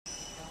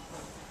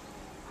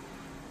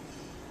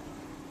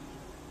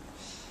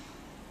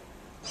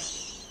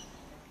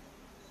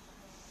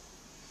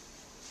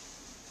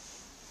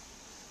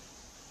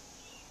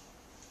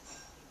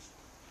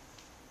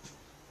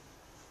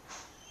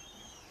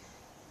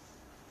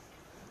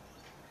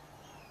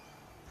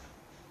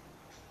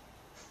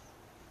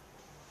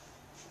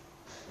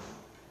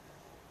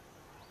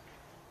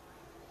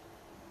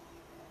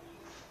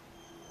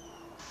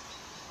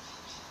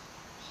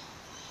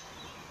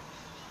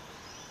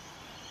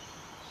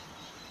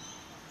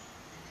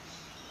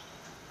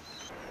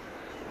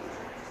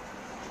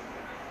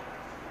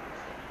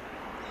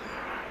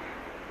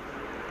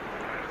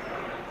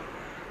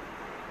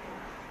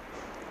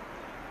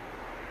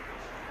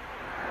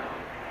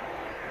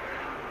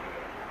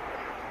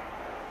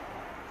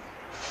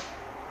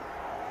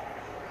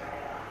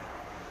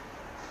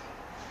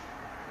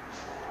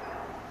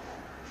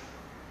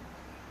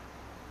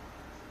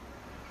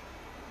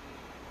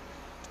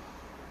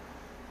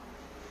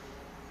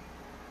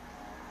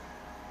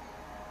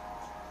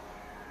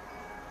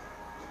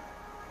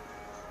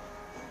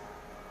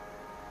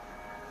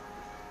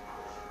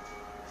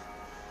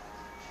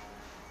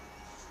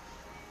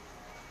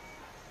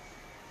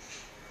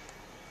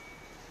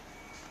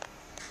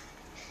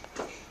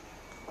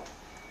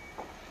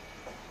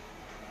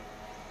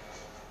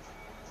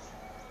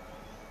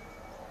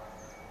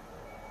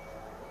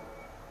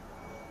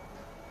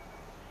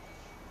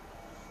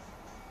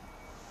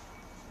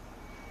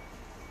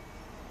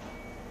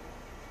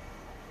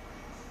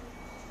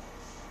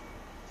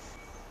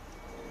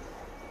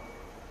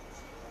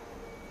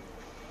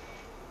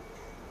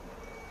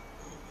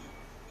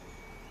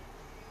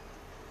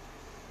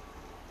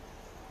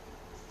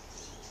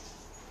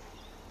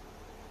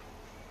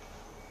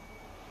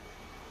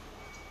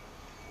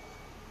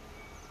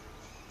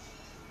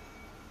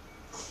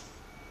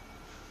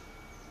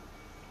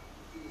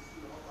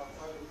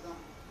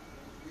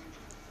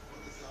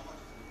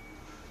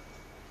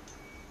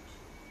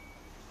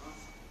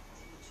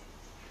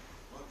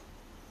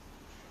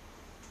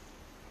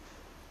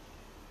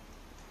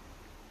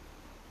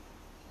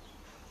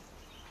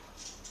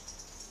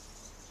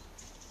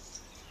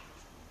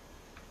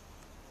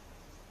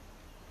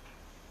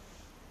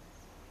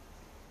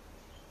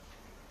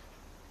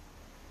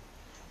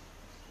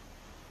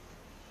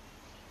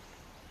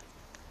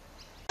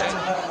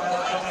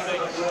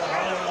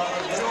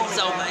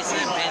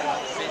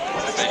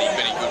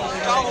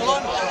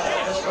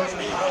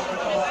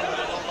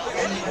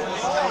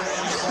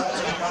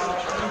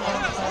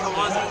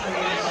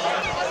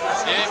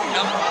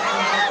You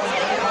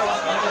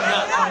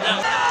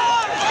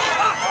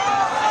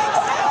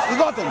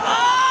got them.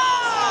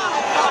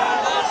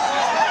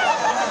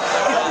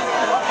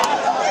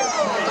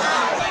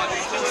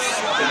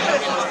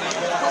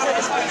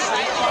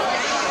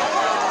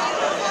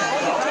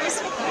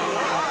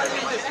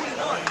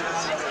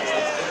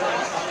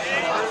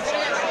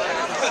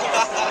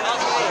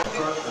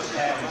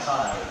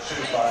 Time at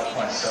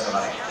 25.78.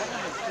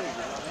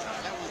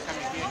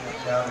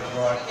 Now he's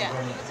right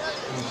when he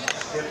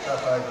stepped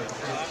up over the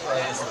fifth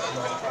over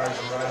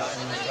operation.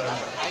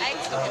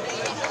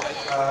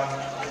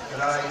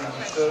 Today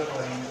he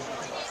certainly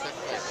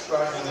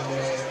struggling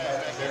there at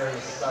the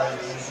various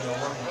stages, and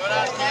I wasn't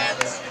confident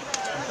that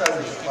he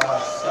showed his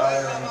class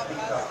there and he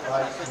picked up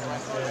late and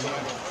they're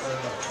looking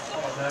further.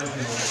 Nosing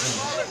will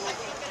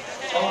be.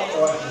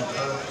 Writing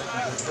Perfect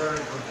is a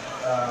very good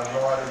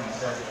rider. He's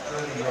had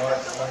 30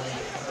 rides, 13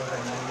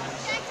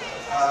 years.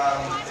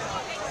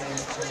 And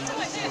this sort of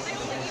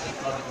horse is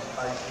not been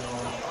pacing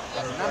on.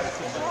 They're a great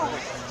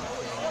combination.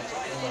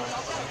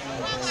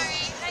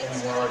 And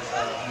worried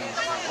about his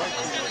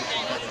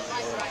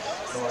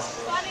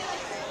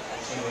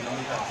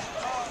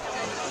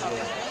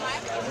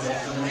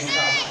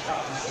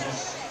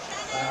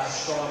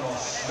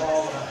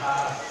small and a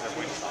half.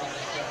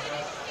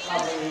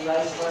 Lovely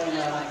race when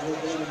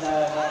we've been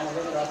on the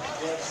river up to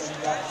Jets, and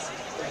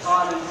the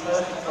timing's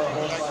perfect for a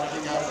horse like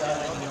him.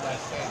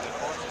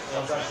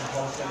 Well, Jackson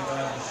Paul's going to go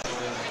out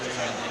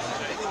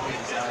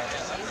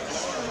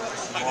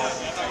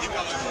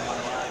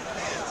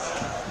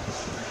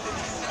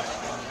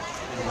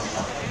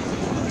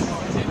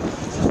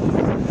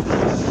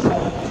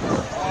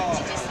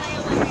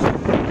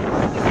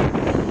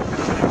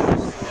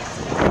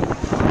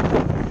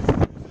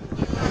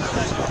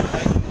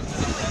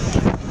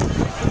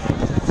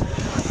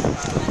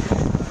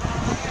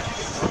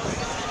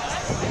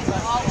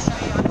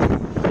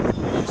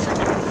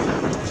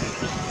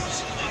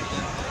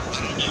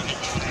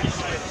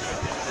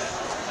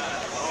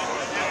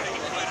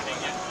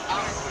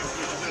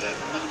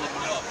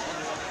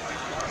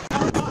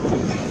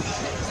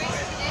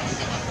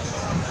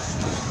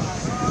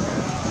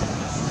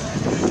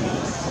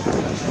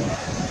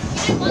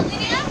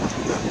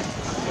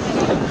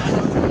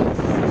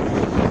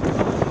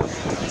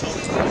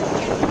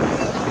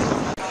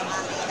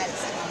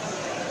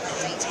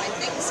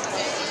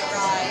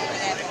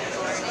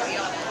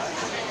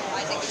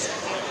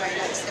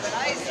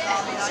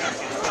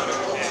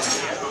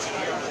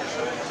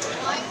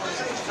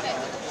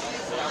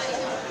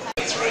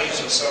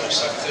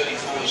So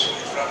 34s in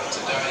front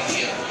today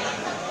here,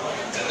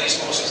 and these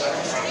horses up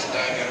in front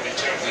today are going to be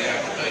terribly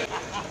hard to beat.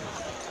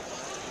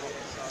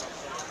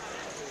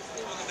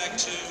 Welcome back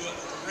to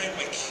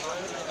Renwick,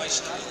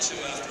 race number 2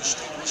 after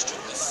Astronomers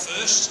took the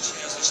first.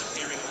 How's this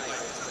appearing on lap?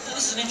 Well,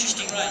 this is an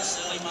interesting race,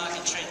 early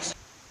market trends.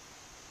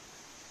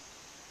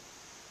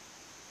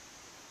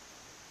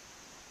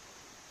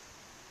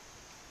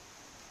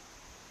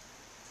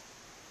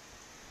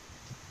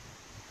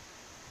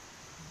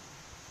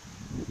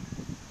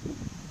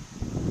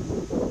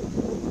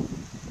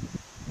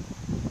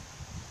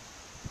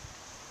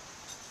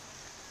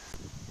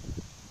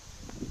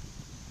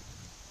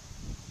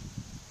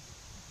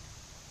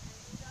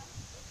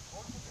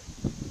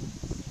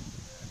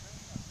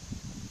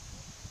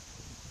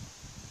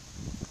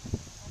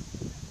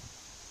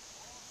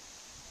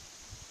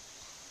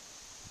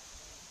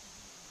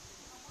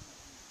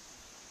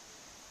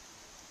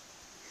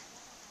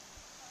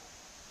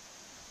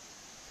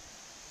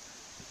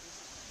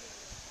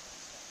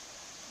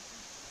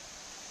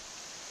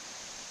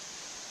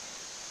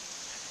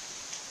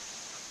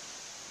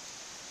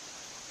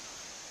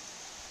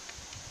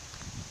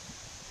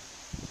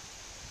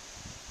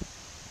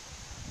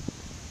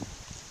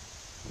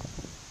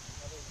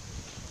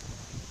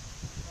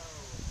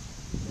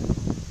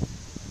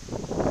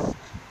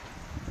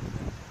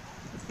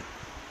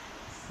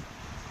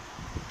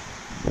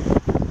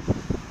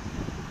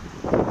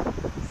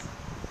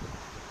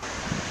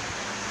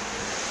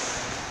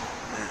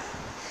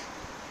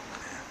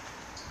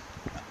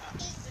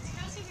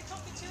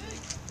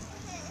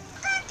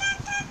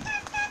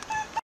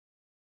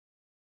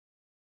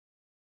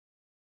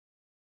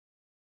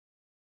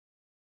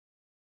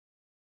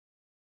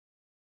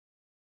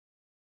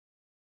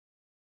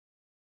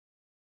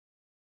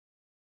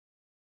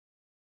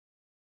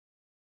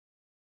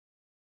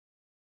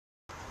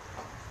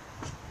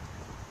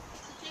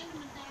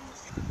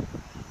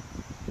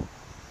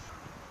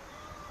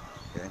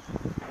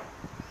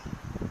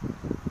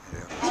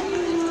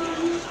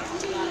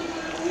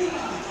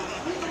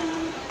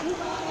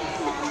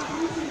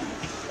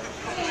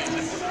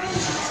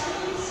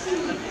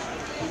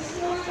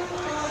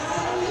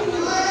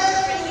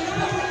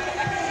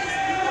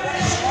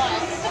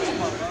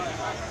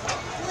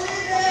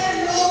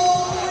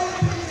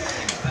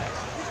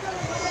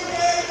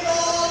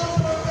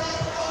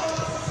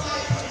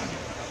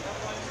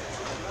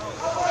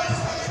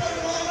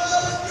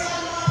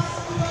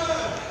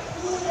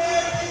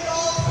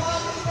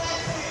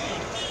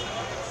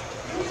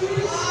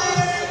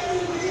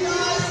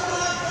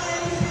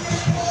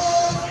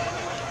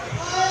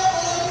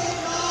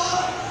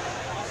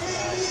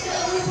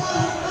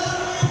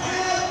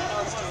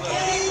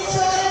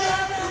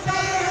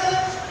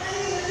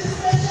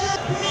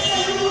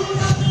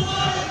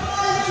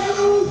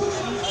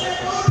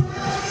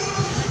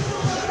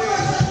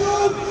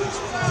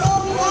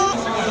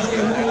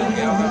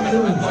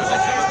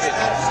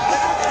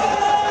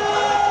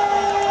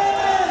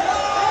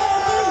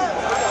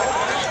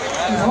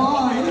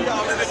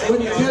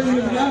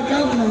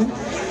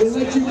 will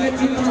let you get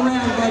driven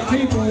around by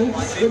people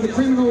with a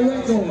criminal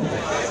record,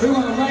 who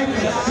are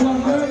rapists, who are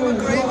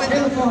murderers, who are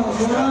pedophiles,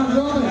 who are armed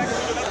robbers.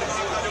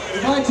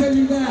 If I tell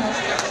you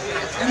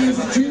that, and there's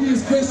a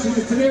dubious question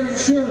as to their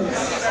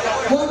insurance,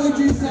 what would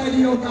you say to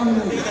your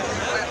government?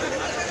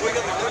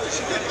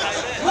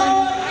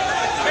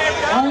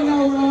 I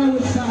know what I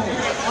would say.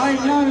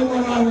 I know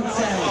what I would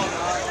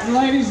say. And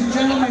ladies and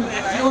gentlemen,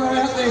 you are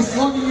out there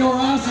slogging your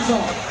asses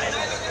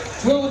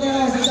off 12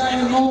 hours a day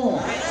and more.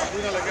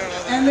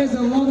 And there's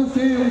a lot of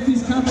fear with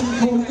this company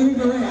called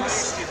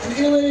UberX,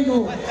 an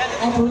illegal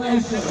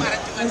operation.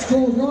 It's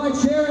called ride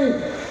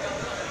sharing.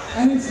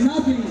 And it's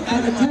nothing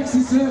but a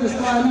taxi service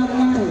by another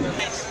name.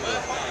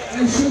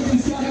 They should be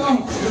shut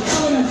off. The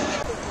government.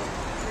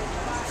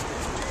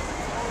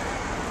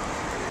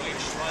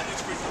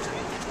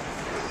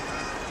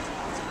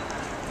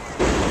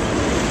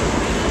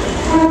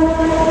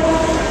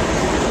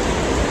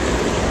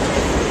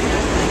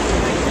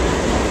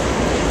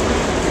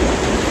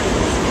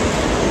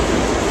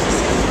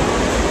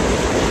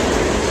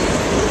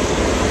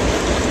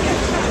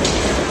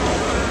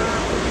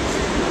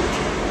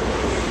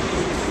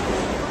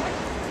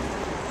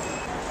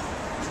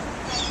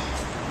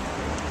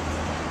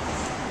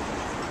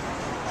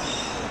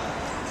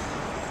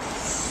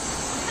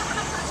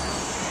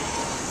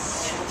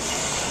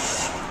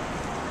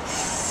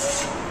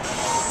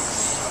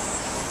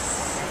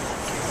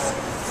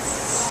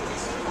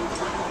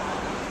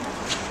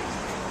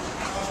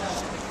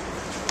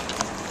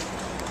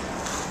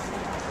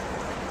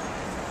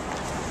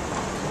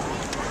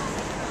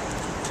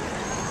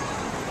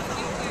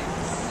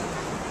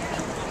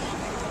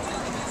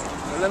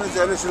 Alam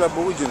mo sila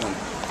aboriginal.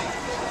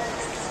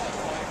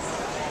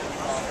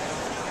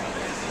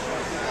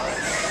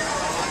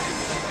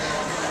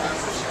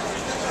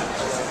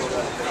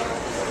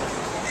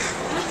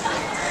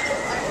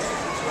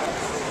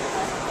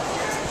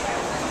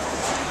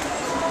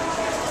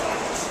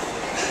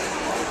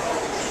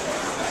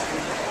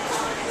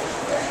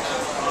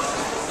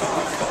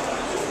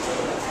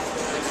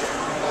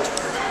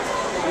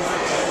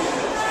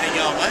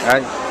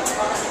 Right.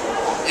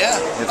 Yeah,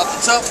 up the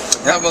top.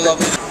 Have a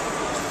lovely.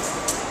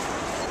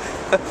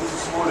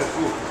 Smaller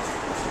food.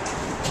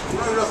 You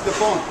know you lost the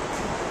phone.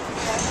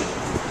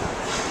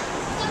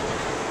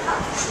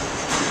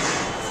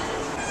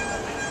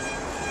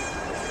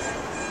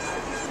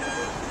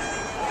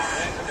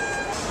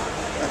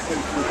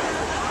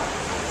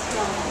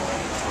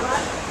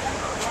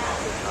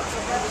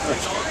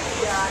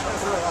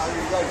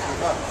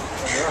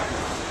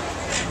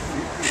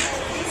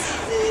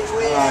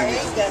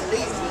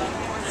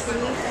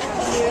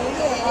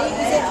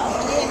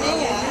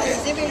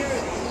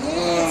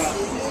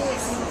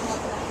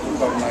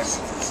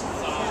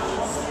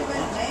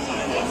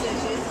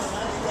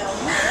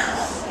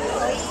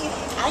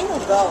 I know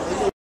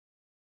go.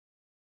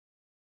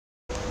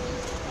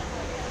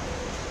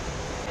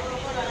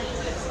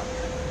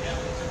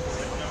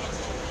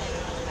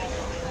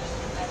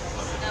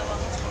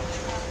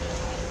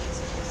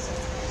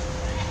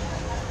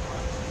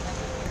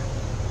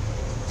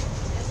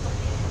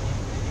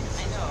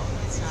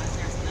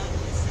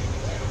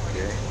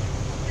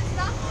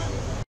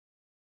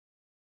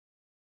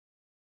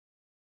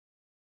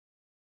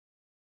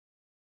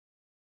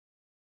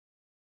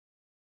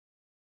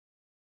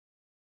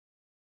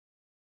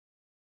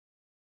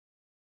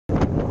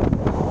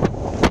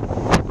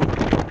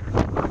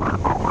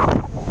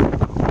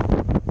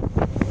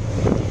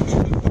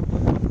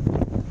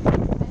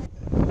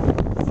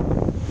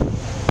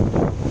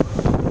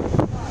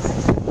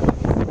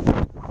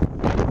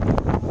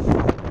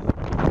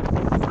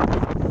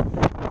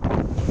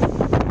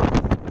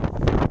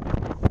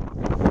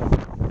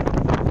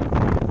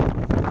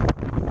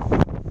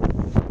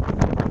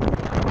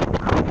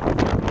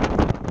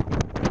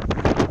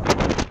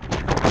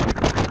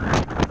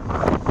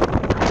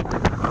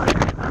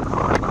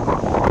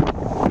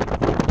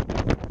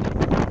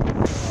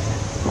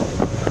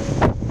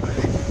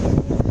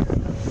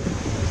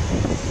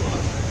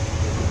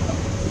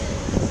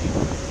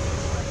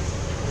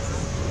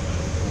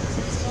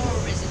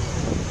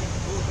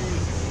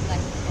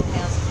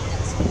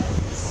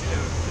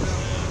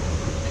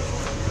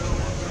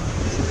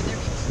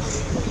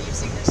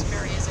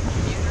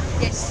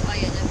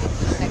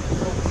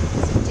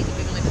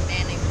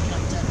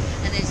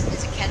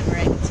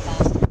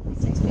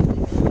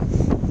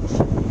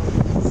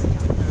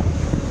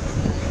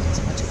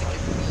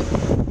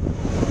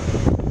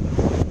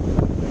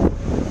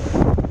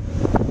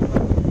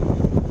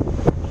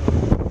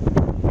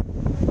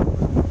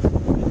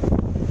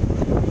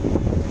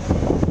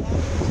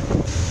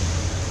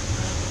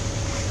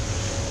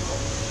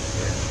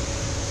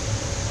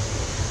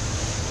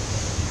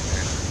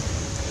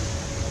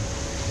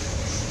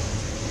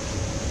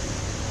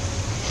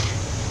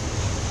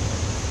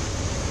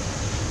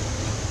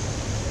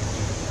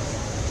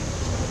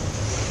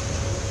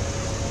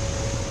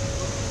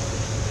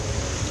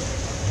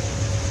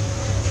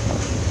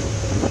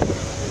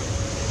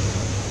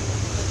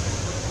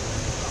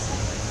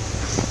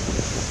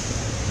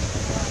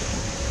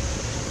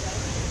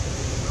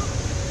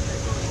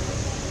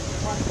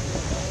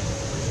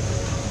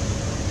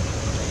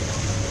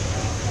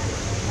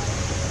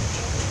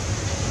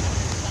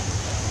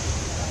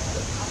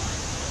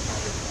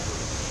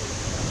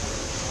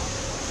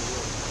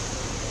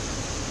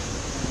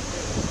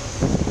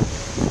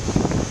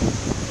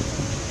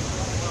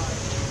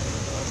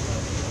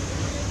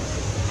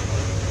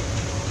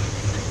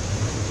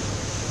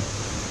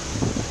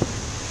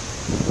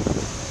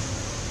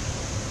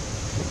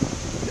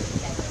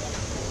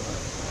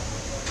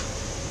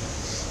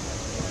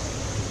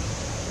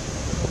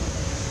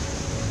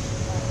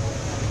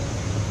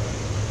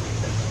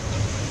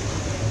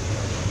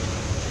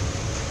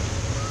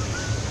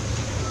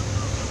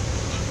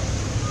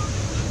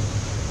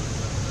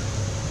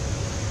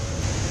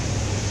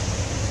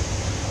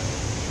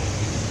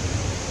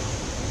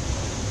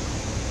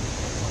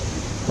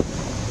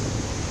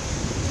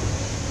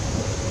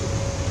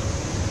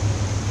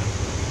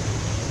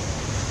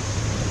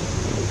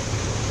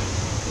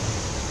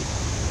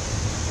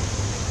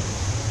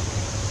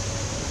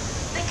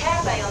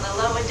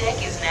 lower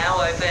deck is now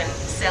open,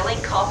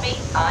 selling coffee,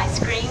 ice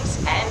creams,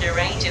 and a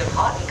range of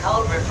hot and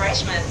cold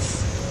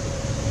refreshments.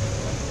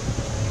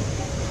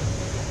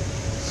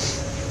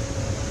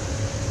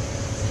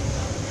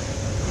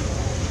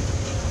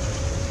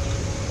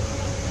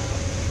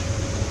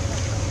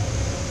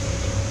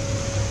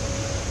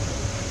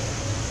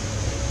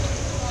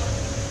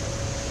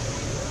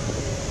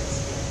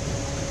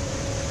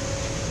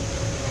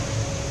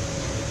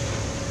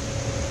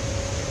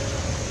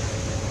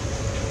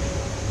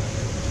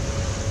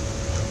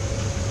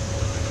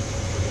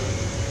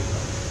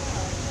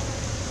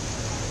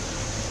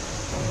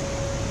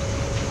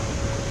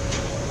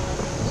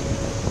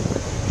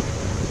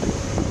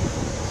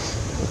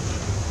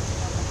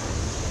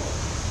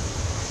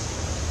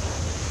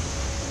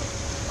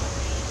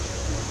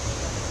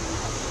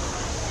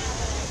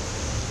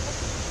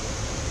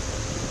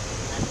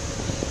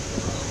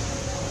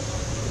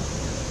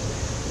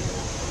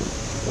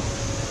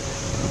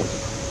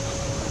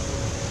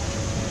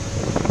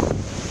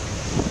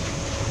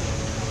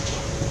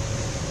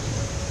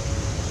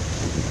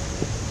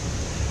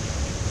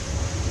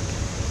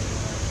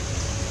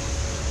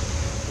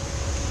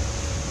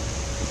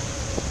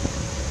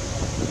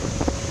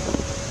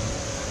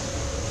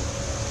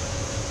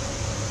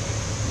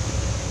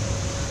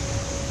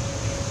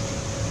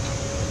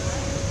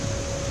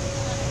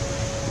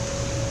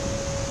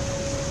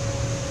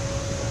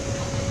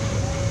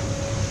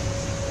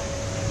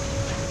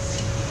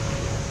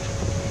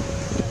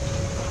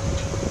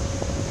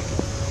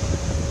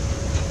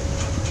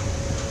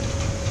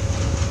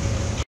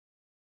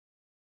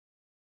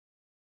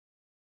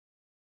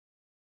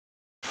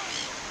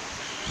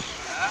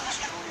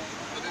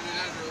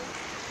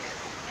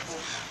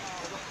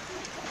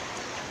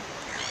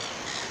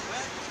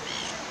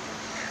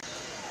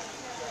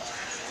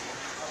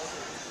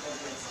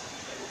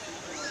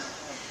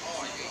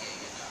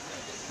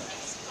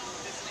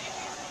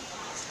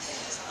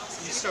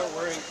 You start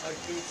wearing high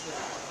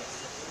boots.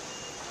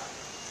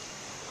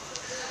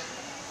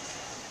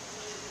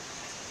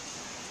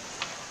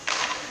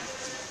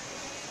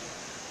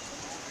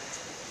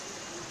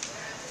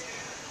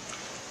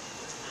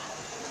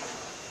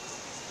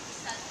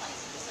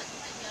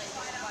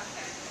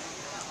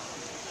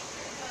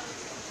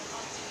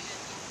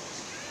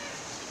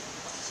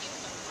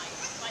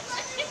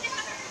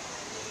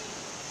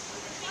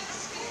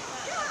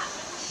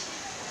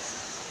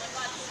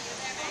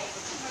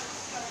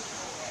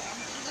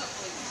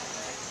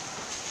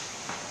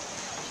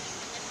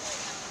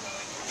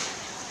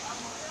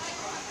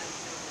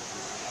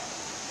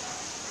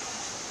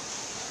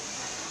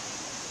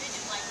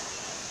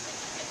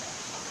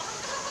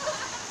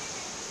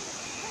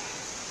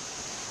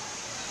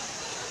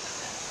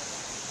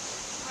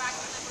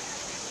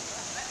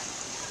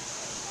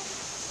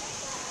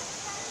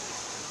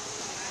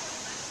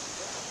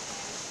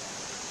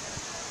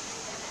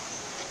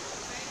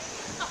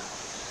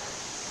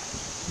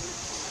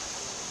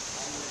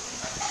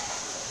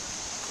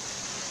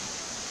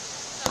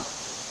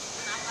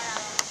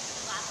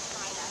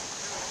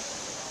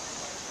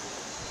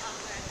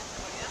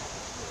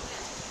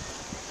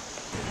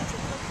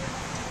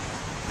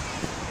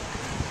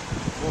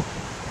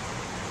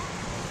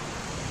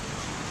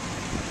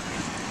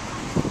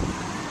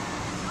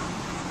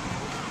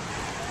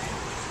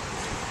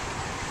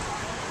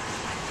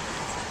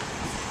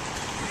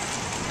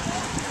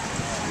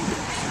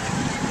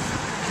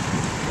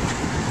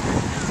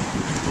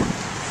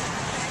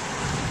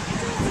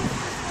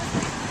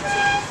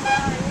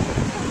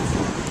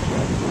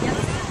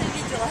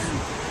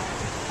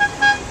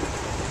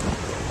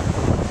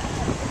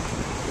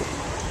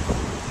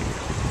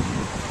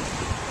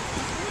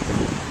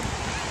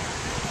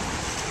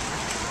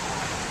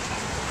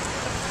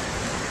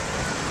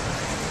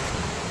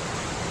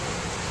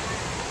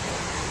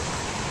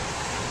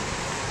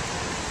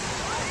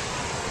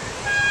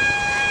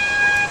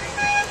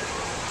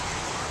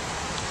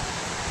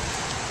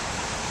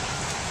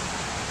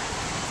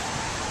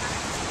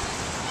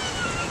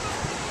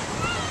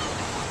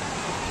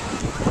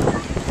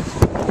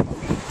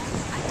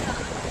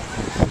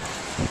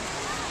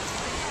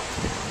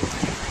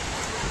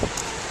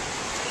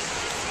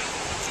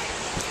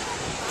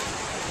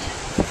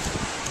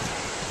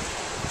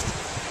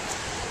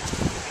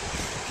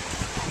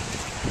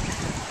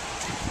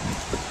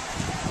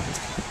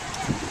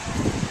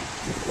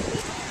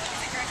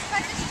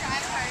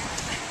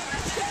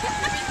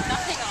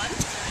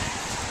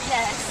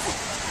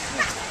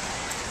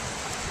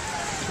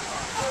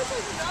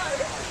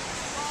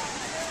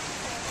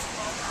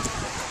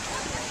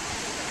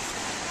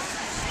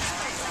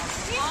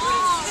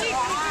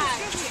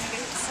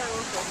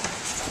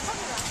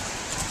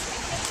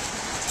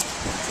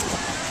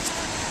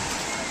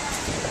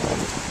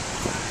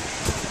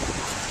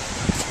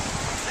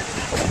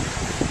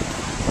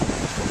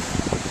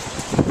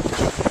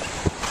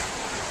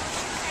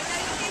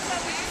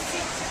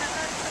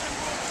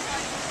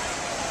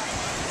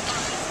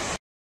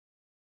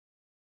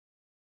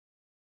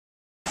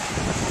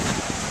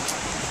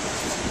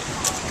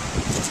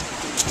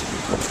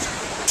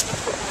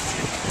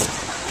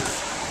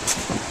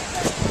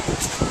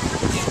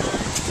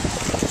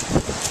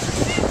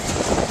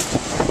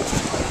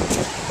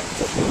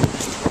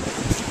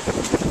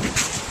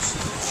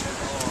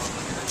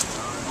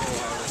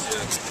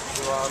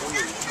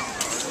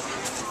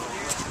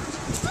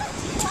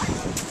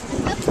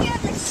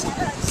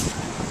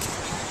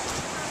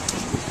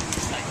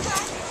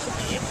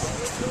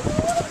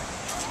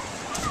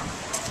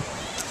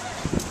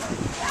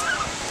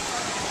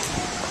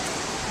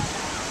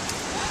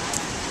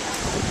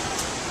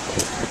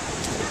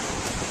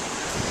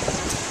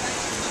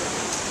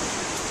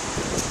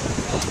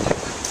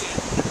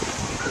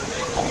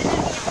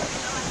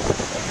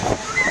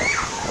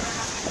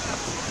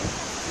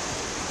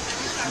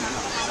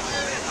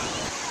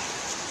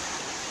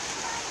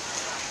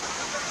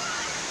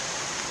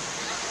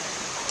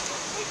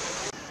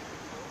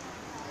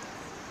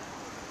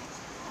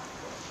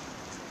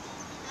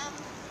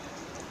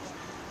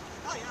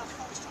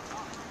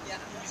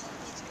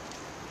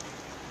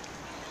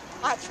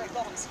 I had 3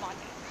 bombs, Mikey.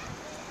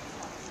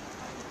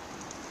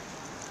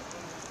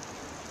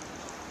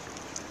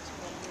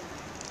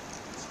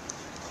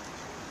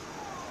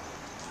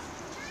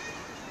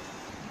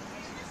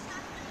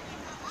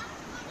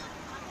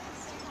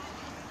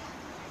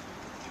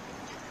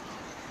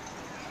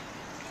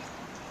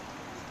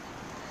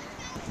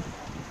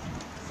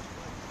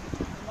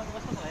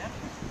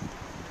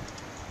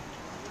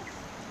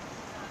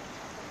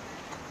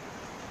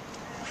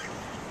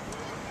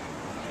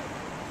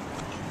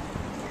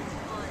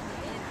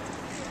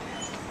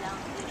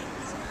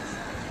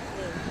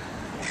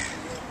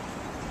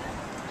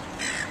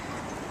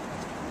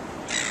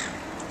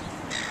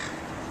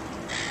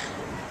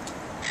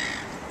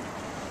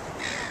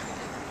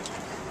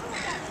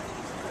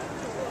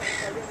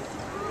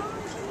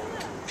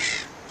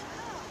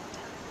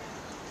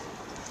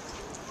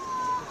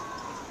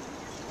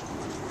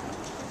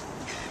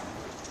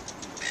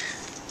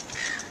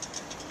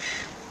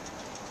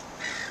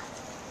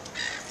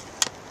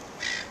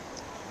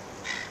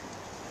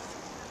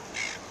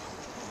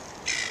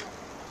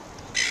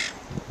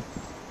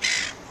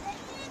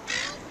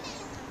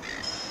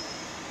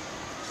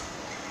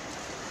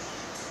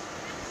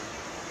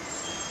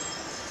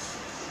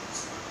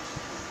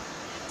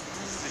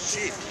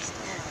 Shit.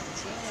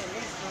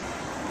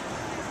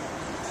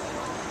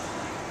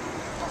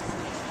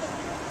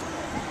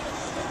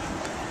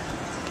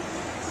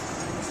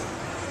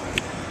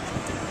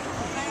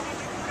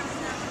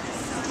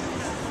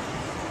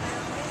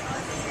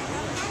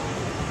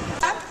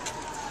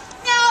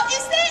 Now,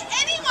 is there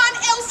anyone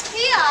else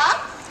here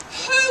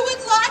who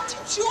would like to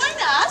join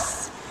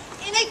us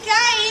in a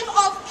game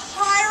of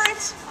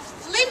Pirate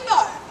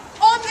Limbo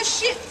on the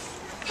ship?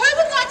 Who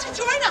would like to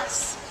join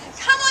us?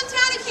 Come on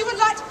down if you would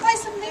like to play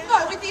some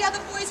limbo with the other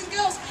boys and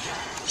girls.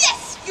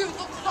 Yes, you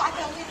look like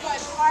a limbo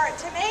pirate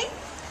to me.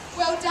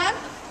 Well done.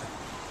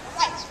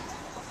 Right.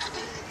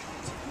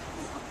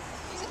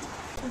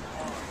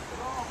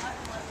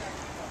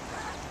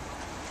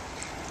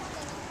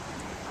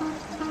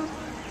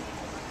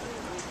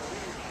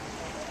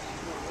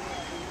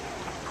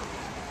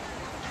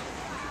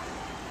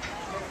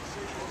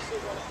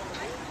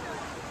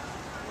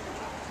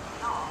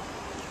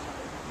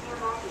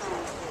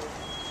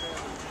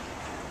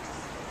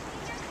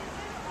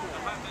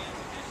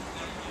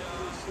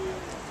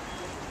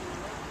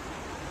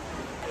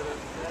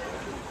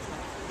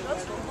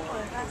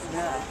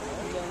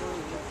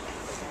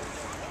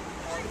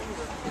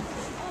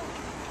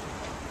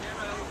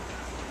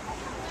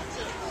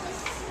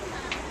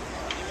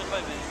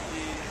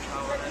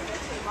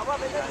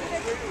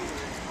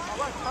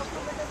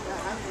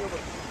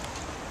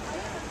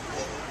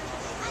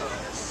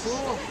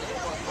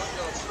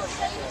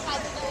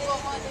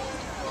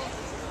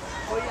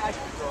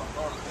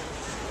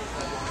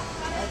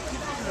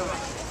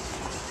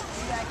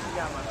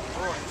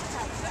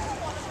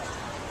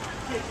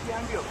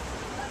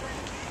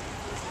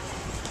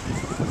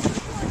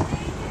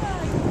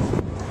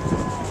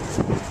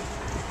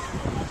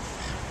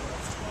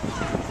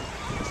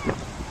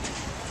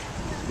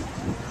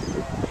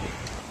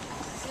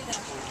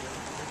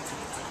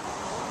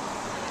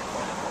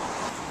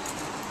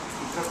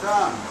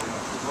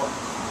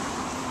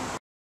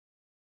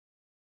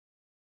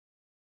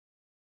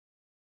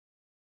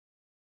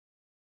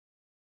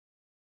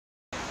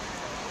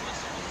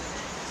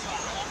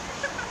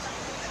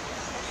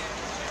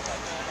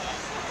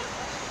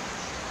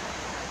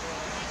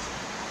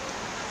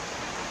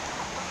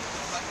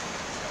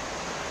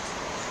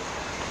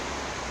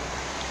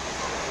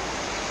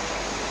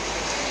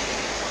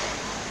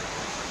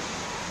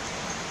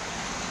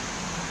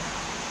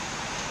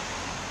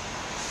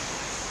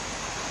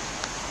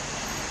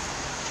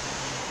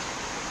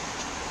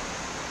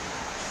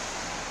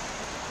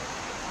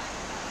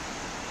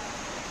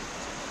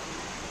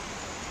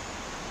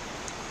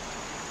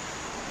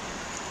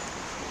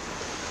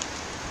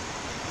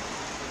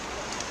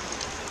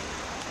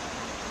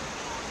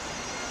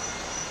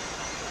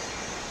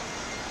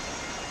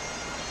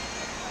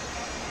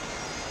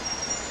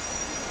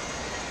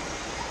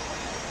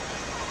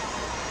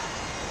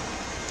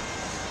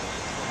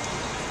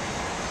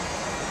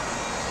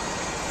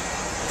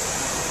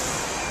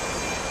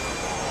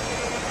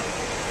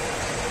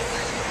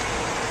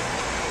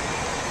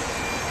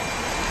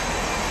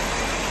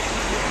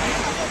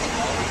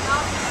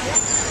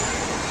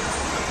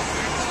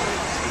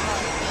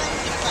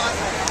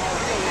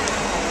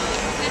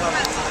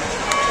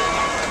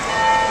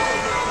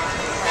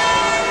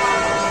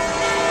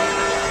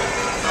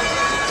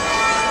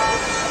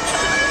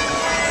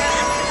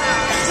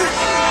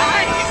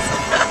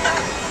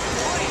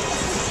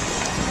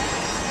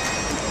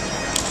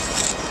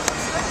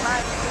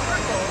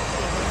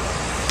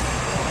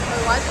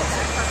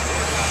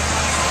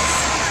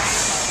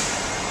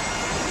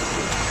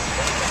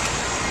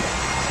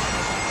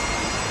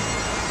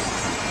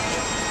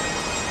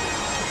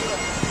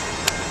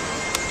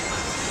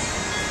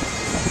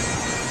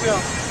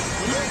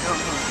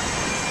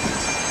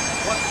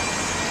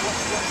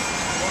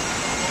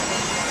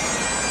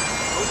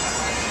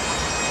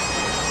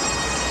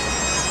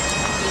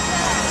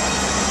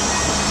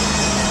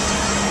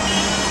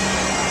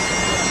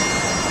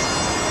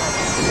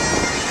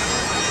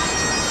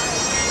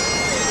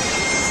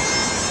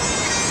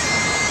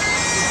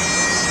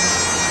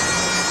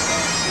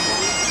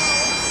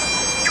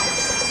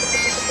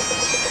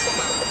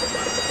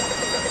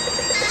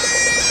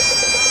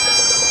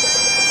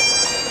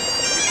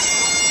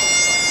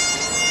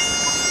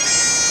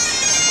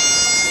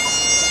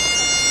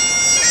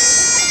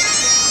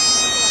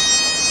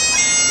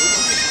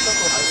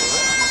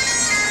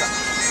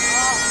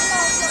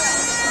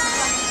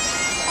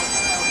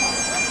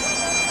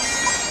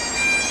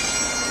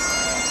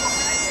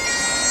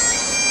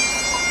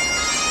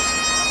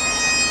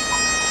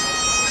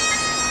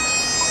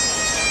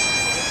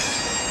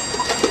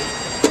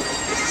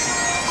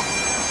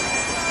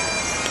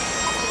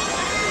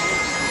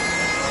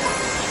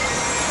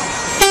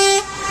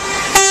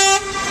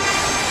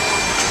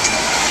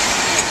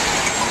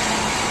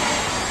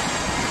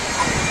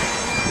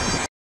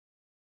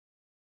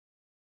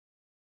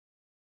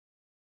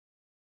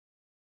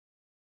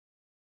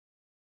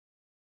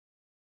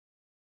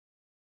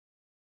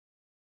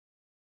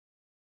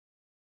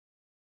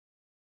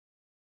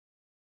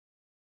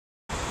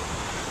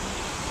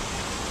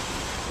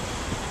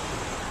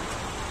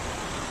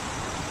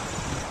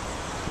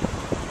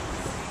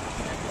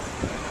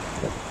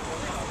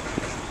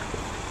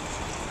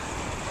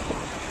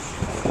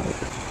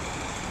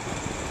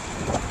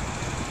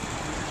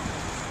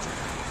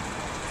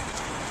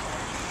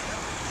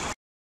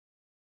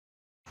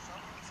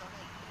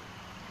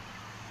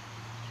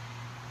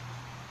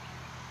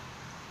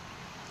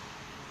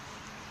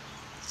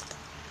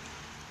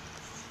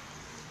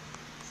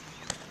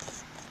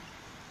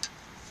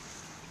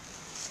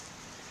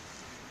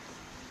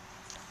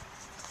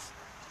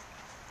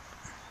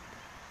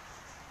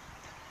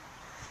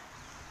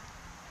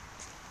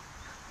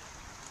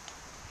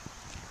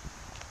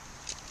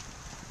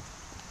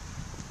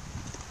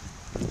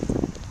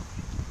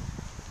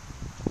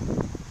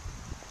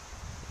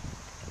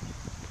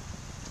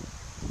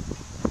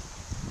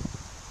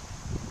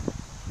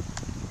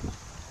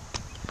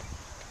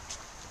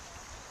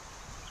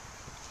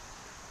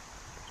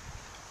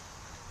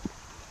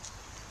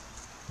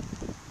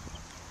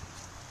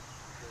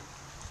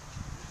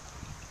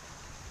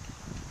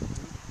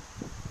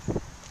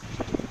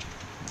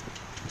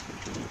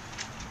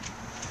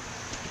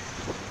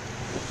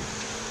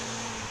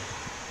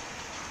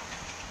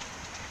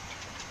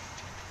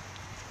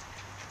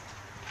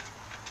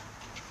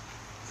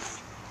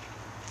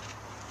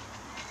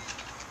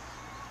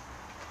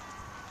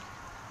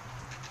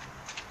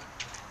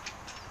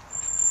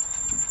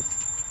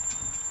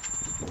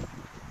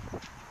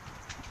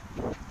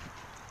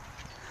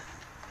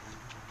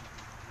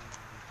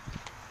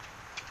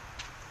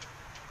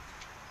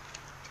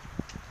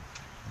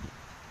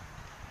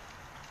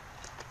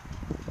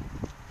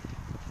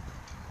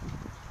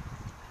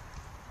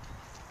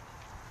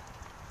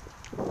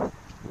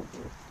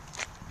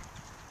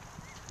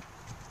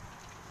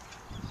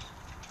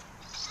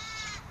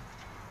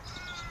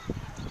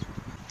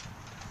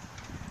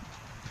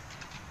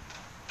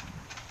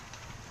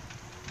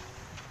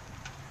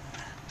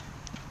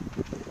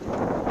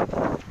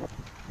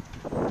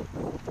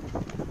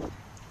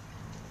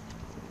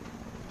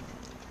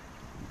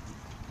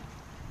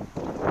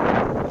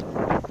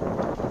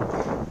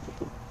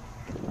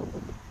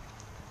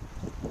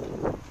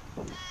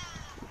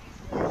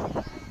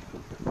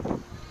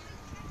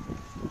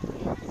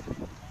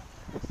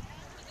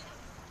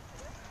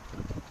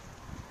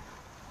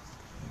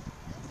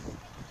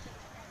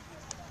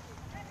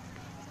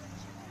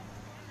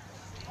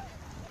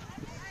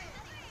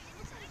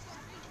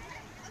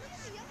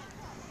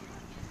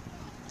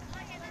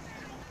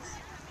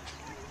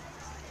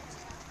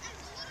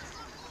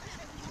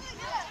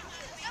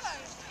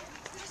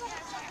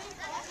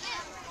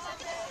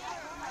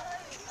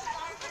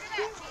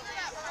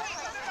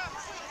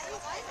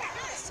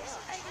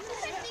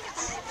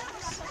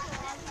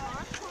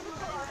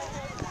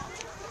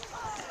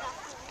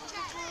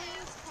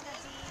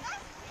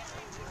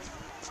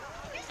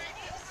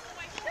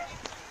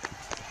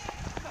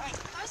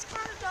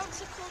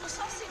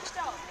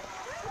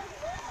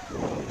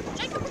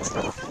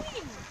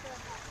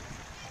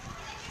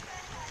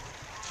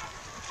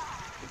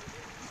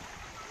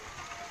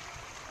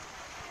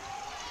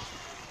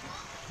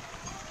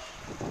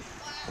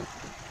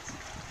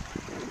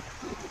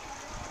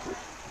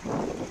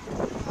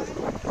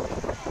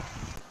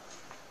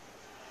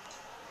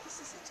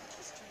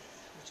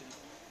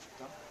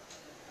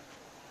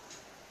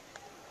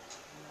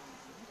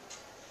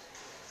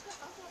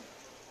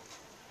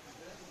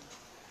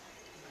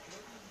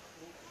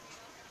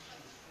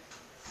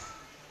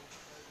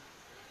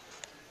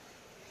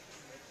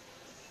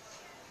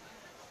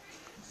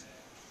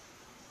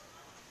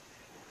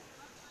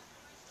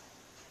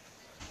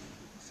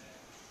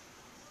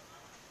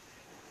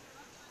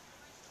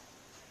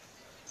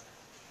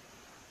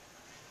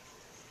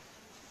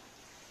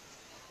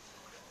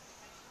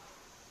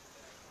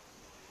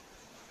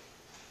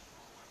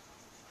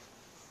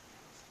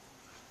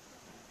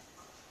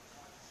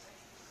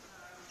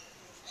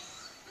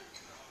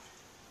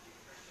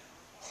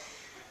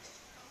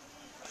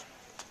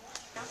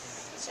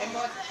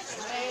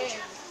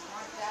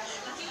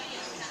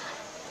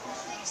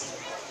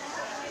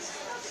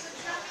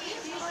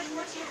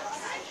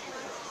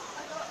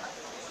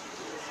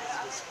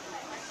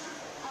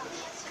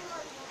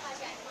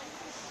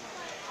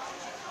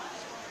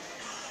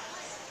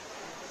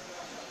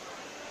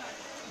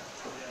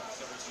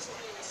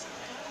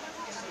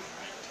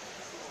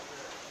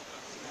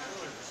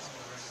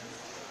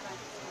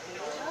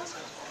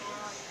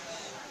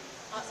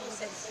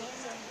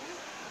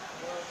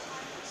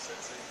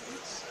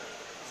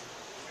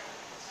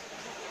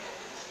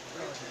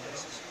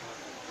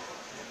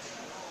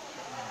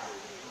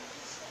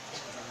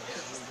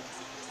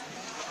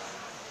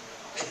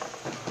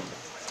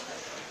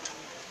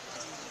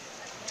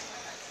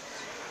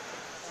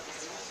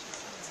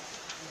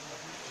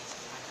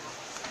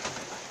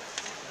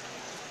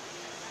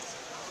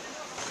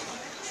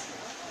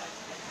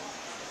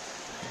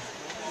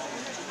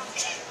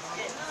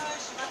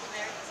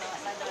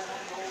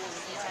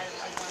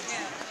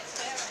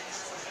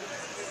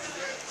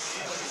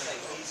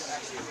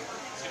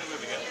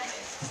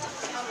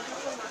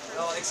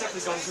 Oh, except the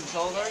gun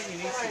controller, you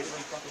need to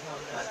fucking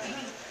have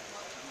that.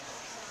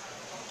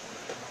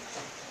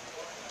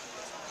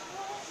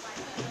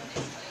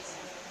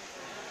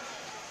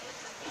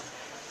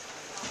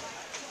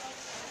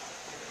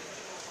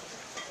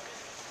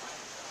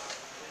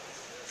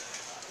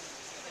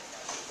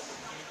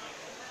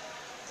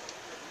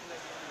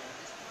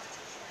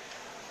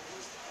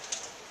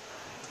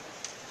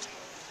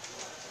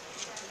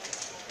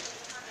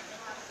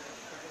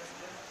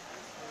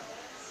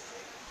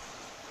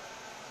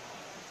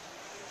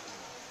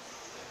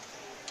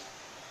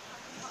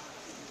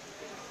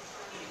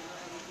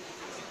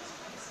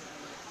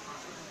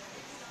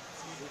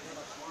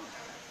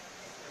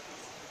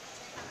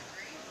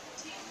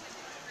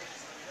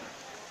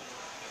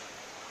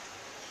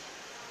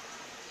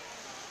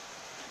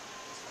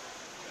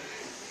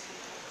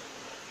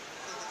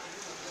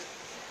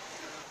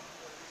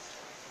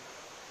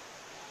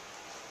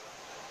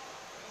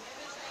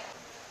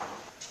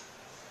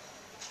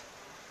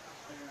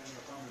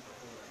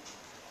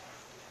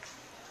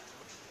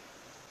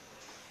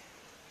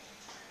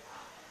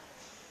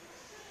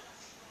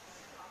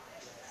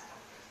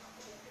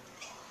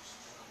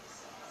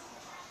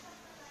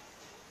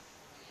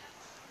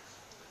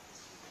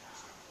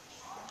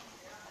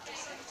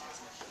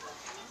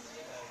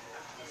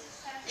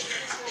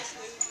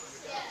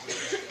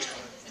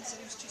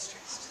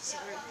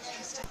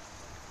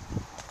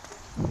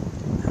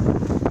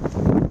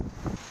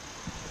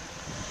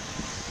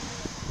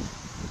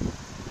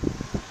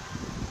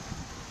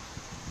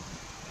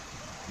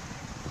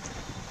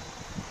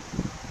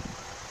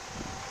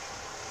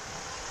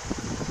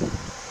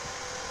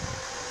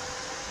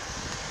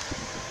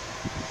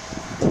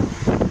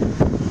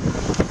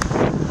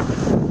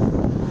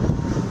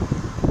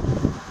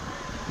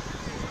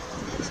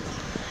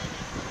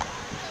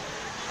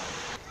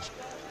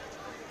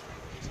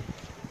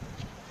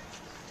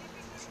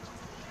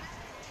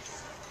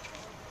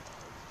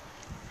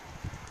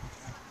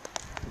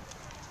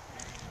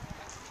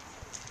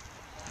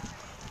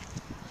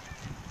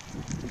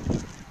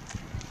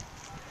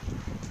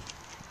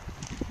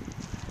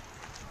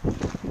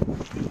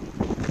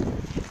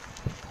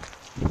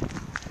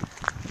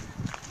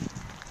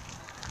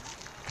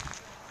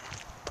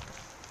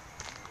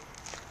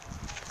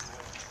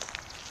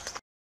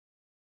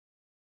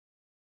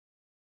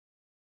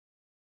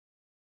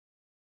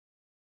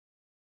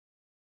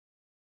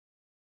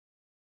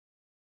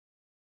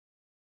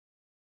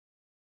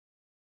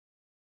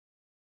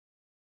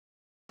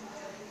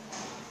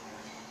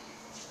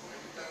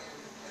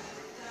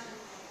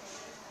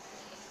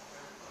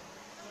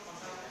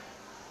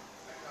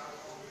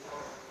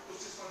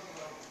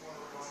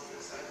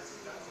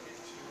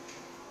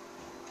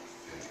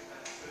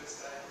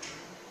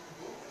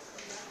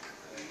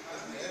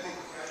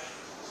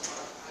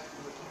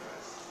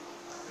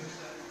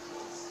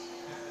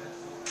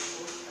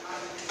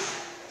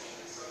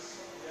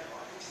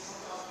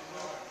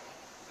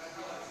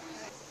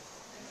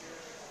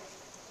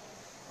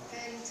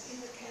 And in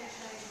the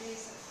campaign,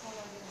 these that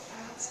followed in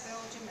France,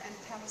 Belgium and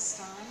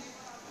Palestine,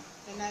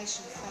 the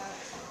nation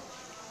fought.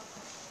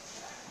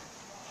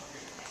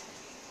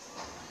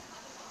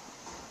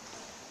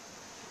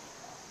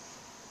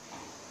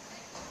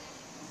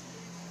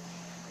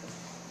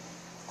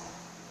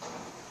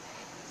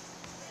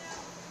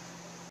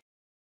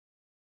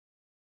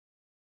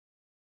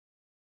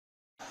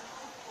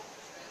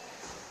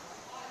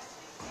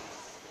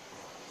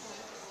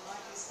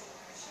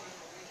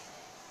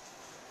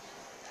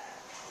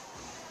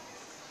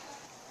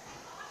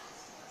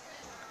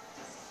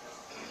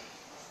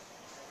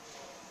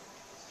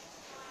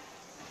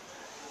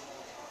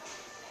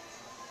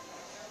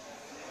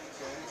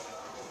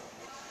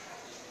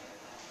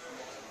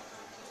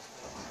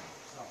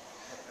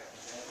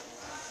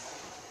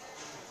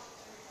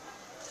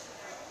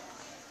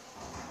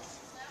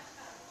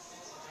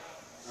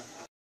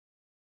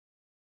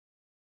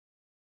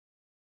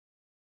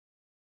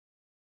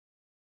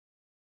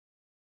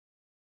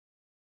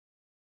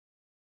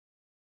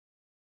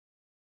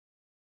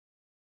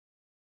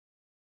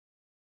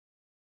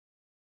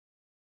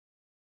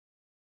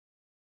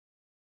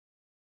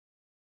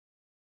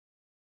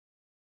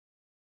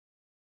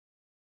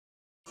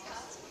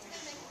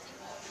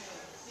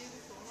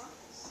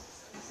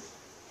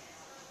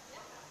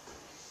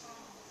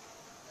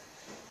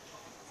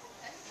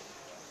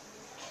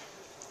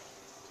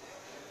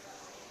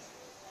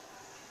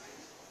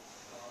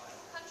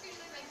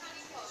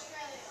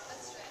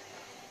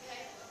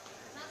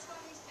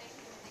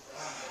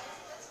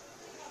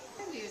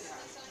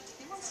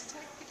 wants to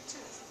take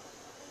pictures?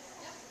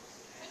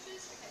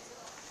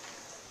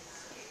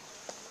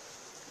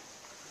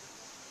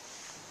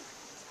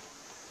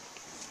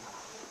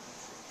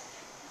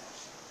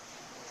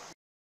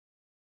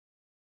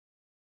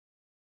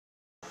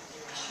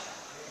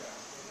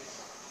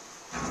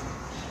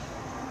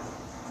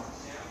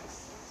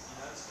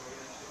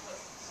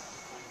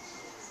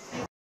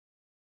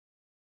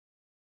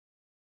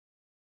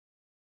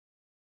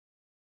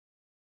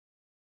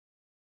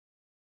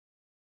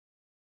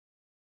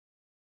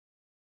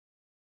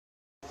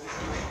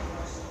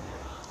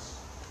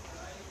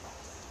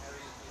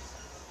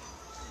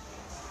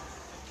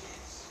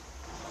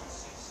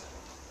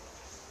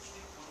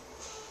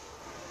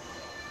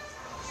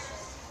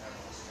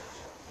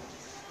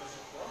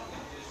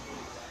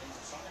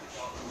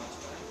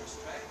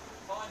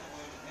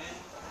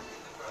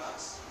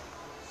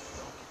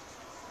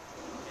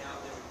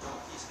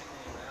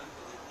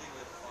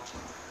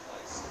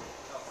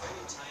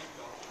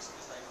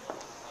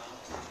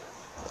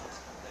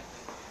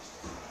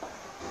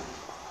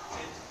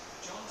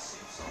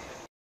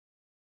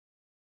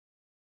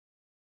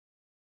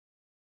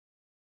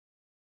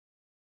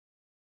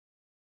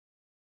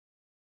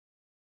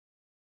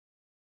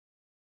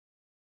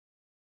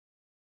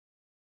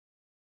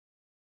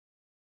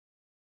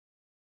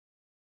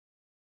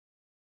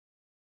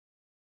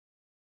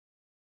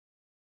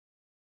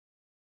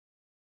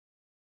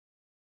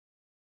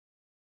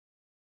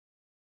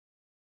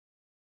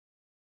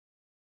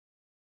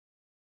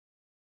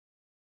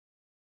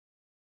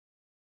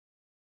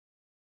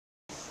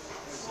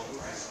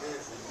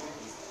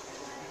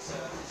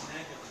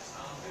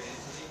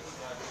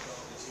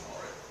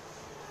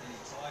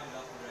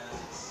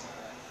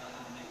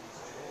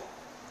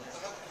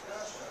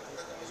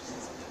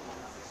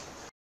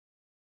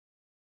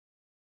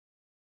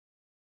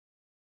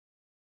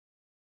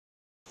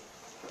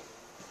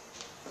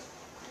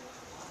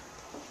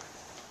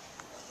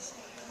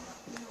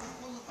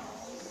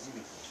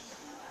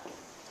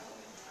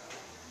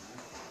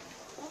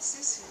 What's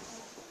this here?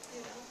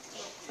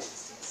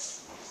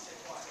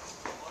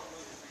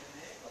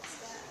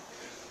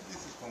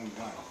 This is from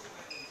Ghana.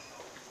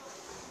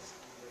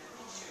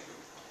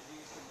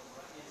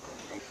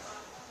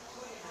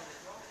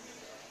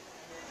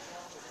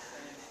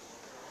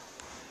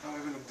 Now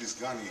even look this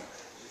gun here.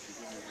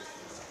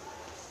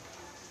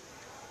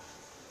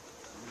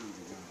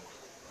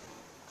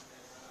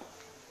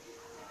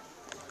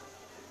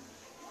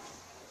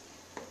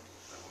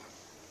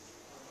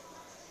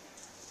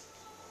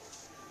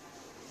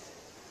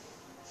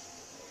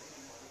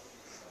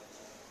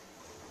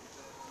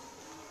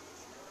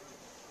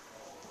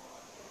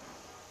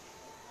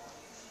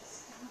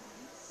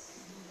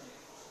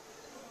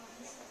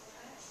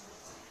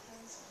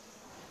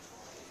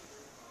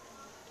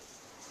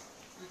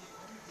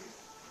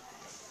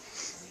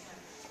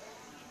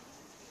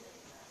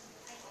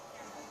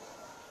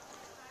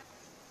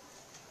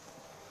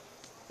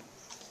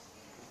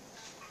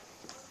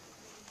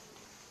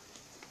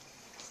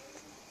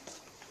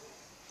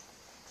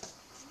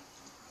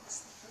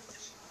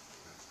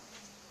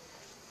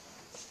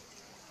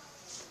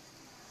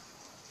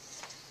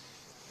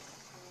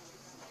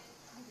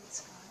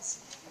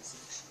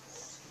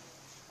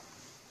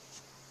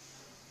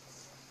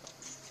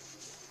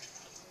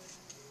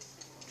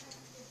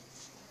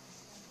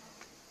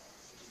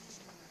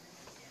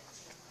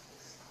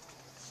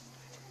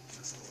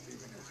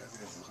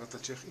 זוכר את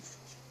הצ'כית?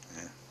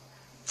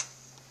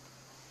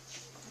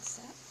 What's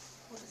that?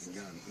 What is it?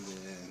 גן,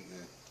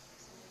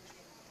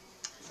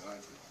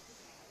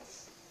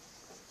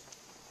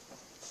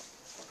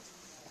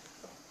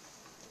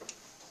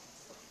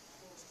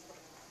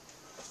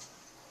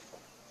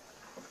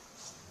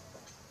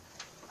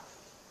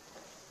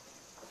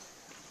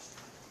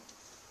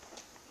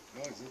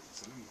 לא, זה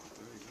צלם,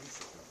 תראה, לא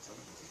נסתכל,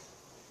 צלם את זה.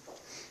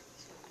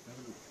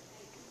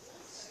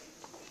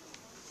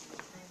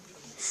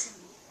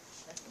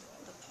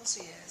 The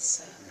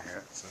Posier's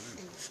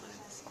in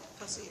front.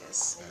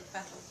 Posier's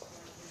battle.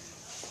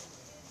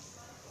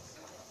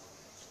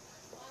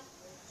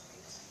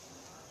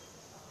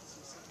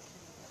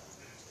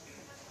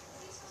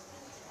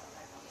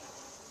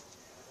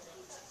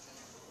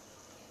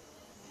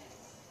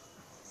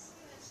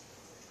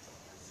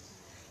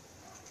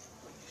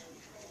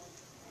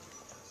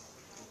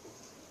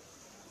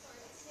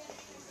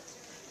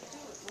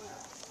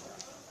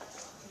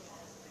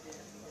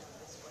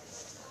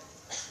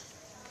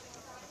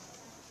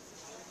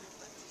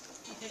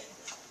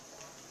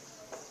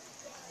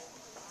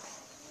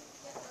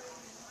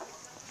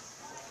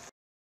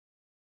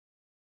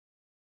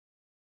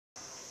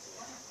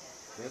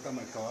 תראה את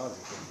המרכבה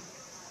הזאת. תראה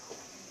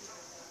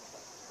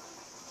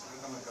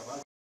את המרכבה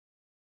הזאת.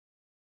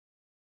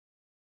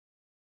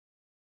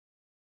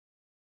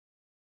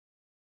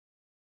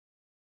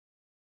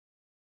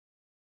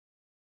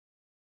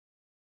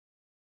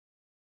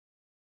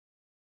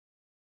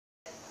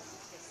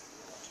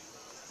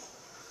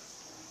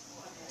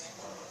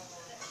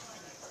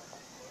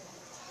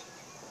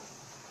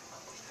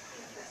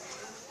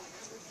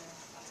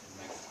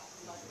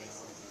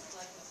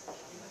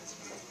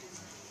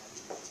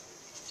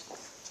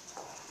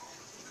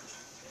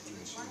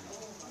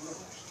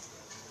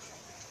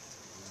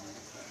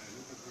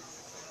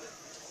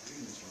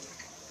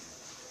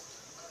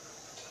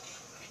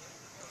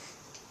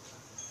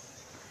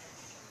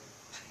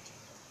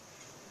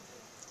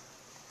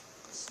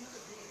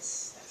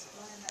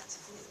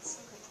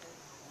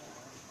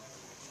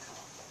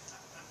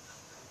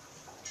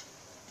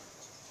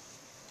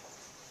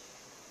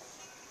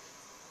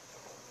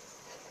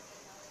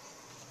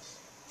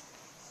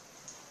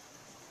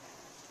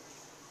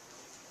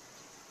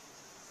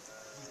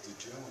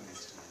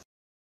 Germany's too.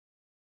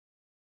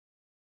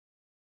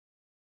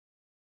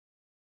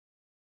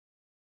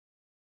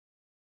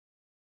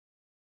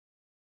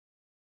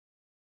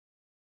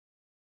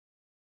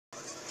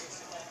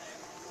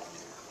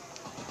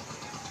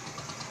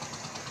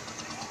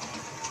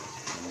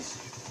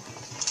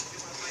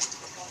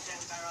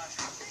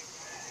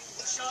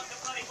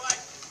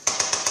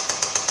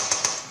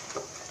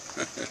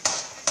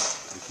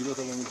 Aquí lo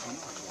tengo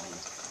mencionado.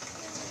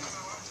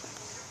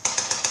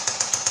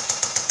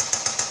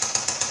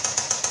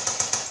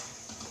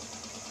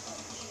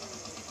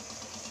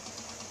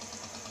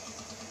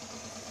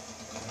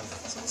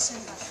 It's all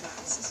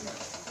semi-flats, isn't it?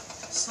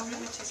 Some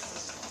of it is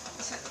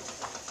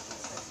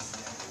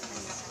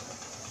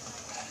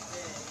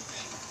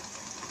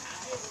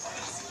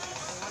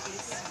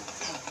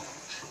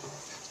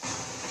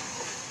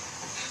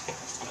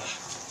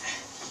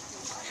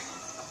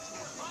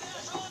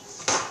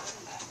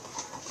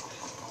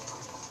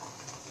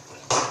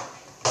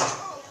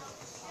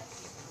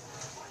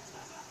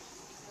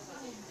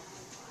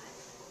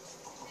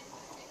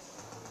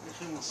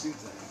איך הם עושים את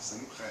זה? הם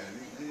שמים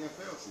חיילים? זה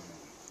יפה עושים את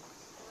זה.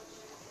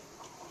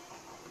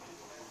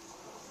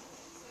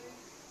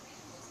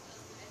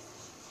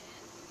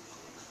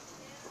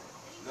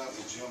 That's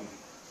a German.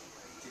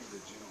 Kill the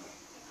German.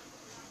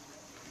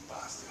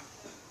 Bastard.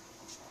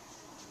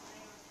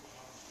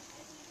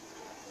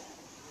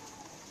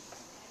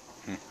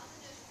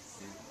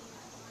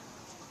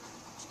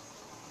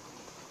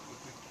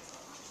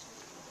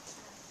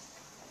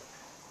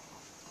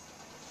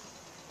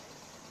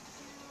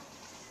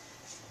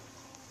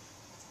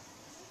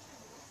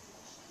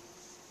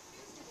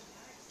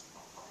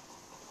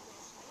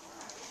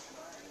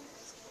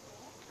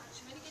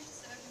 She went again to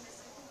serve in the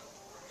second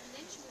war, and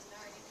then she was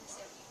married in the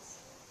 70s.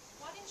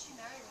 Why didn't she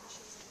marry when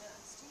she was a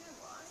nurse? Do you know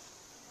why?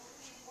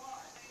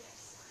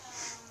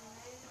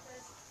 Maybe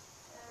because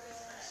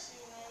she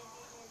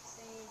maybe had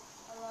seen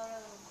a lot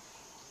of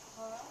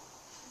horror.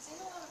 She's seen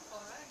a lot of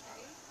horror,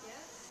 okay?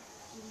 Yes.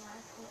 You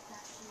might think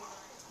that she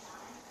might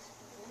die.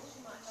 She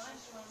might die.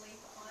 She want to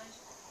leave behind.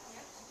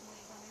 Yep. She can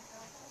leave on her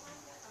character.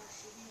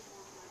 She didn't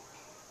want to have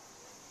any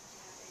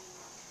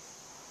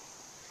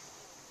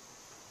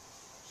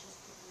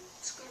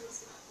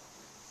Schools.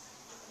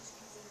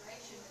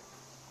 Consideration.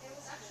 There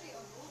was actually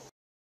a rule.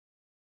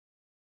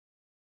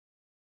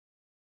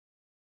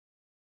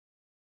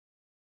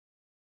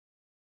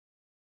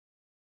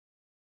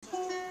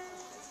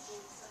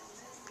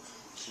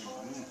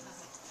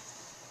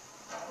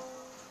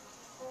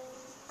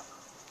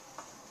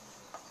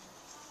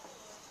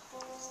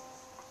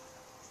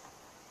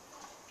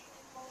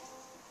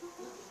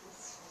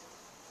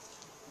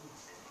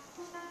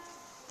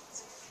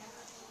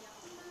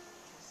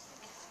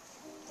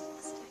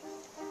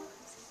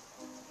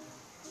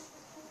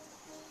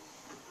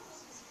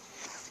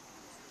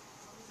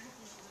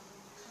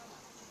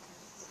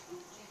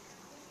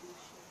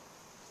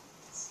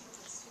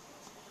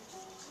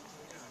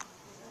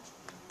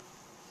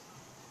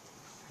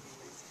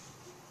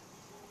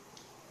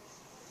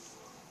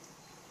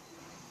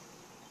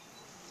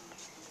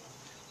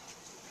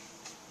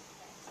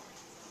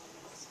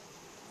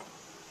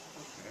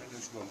 Okay,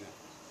 let's go there.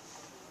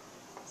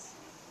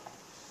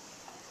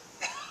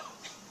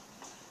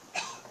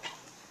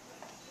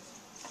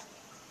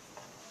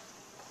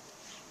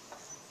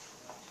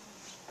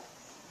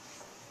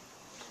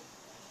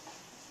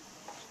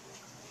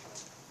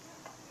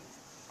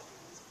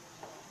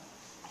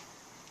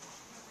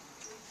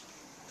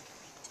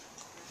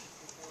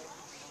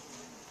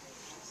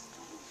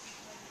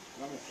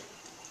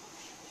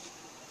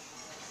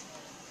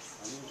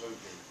 אני enjoy it.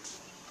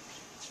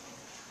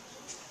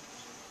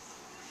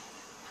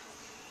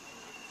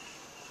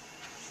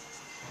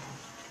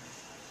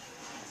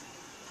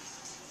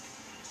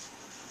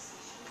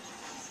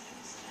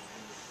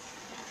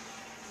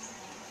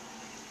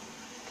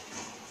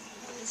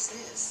 What is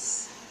this?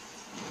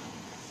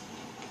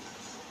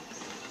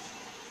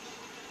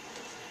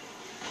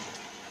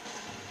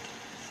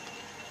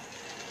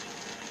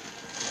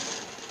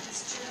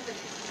 It's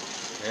Germany.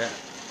 Yeah.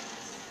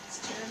 It's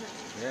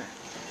Germany. Yeah.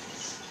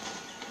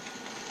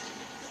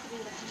 Look at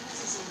all the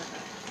houses in the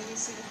back. Can you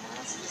see the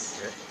houses?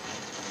 Yeah.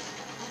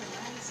 How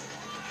amazing.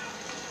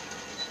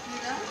 You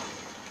know?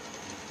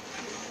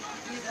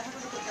 You have a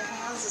look at the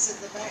houses in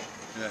the back.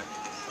 Yeah.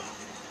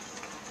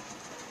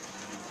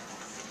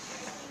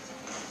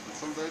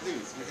 That's all they do.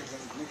 It's make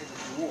it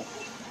like a war.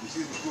 You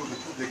see the school, they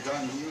put the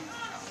gun here.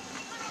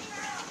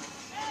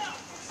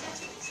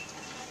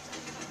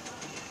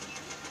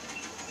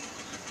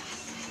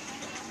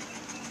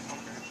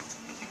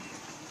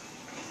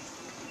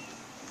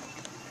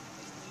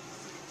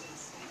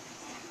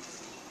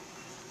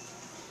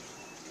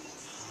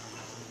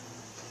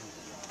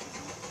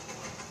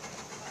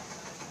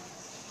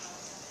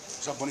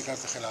 עכשיו בוא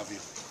ניכנס לחיל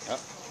האוויר.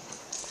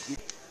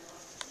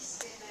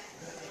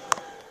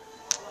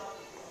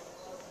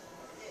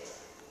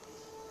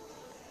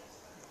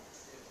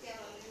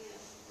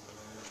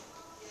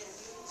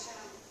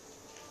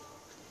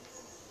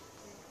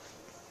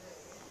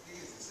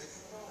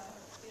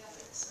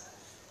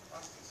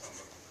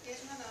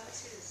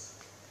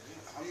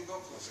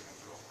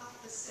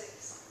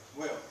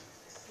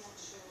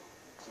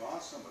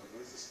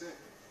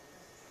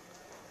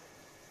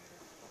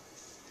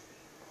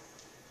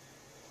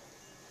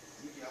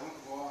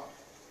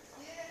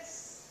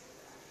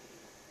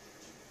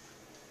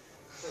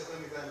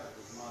 כדאי לה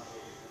בזמן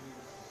הזאת.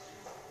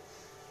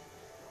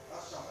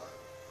 אז שם.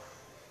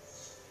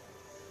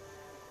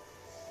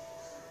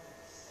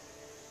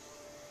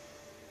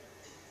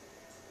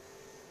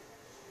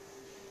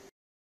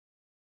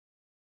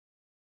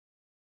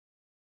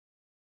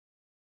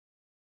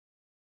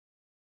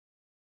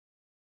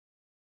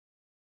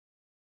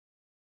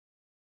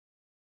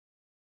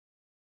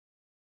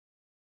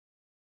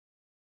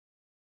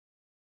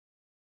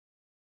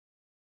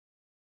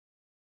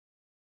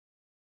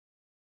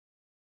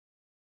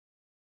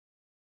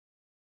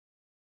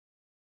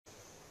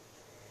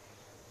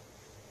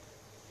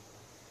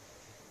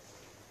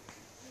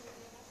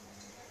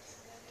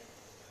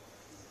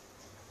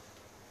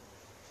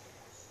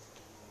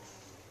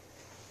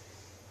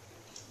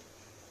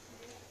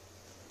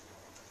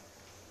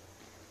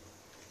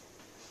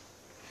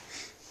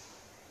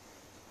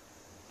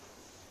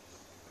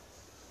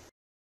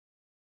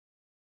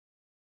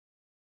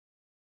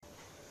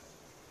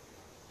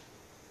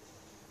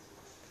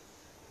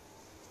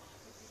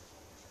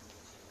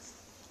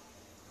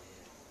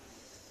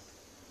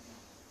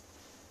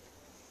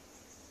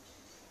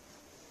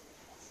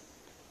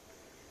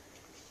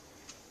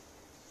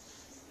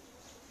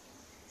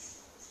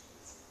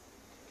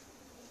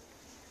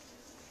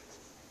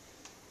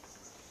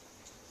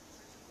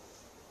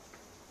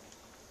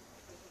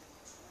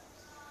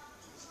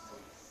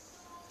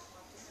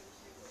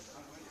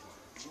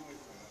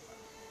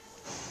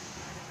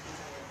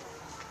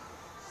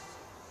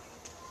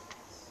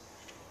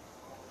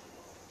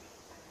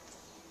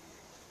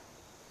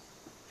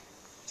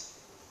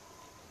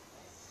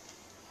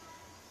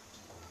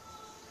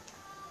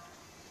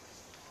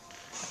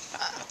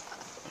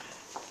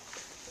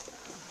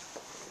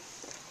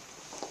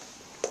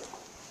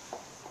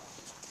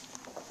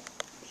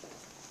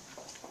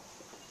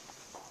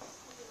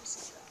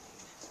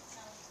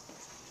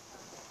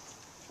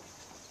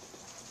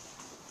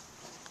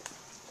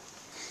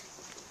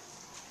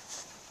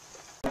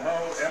 The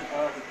whole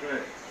empire to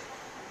trade.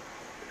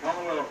 The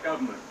Commonwealth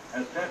Government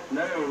has set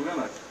no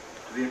limit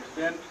to the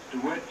extent to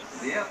which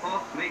the Air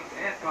Force makes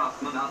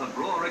aircraftsmen out of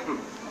raw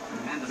recruits.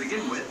 And to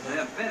begin with,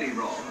 they're very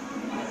raw.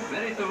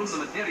 Very soon the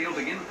material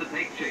begins to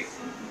take shape.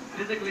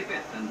 Physically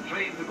fit and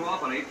trained to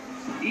cooperate,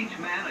 each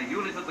man a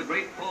unit of the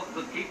great force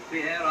that keeps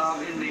the air arm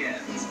in the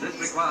air. This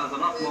requires a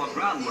lot more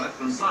groundwork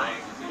than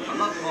flying, a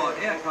lot more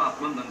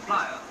aircraftsmen than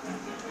flyers.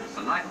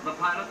 The life of the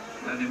pilot,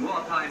 and in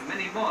wartime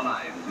many more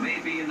lives, may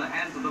be in the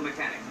hands of the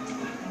mechanics.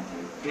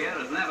 Here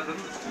at Laverton,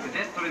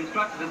 cadets are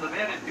instructed in the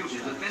various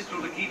duties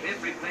essential to keep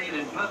every plane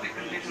in perfect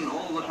condition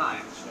all the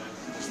time.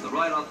 The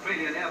Royal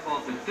Australian Air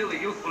Force is still a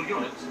youthful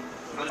unit,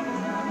 but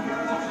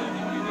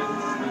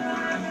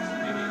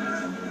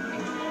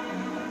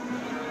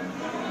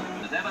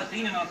as ever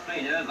seen in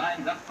Australia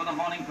lines up for the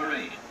morning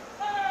parade.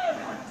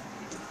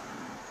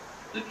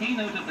 The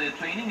keynote of their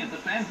training is the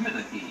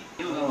transmitter key.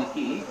 Use on the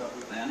key,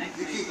 they are next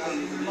to the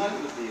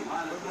wireless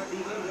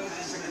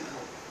receiver.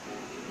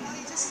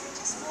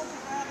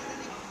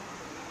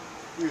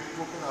 Just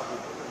walk around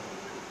and then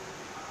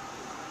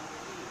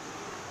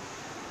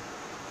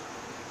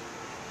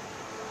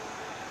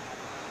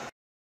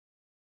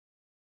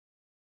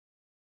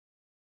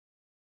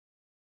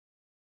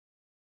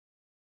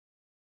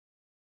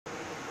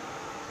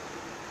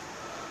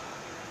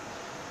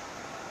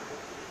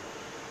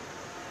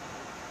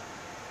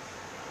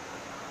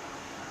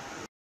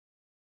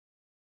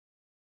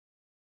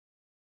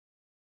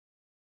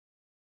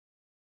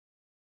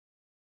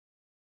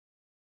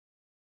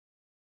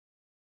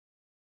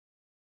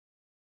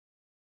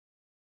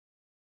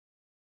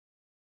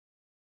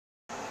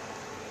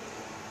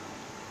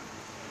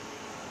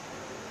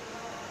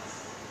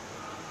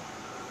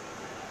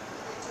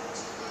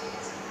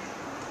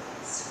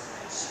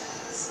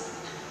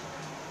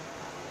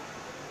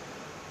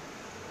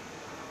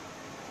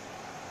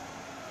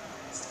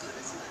it's good,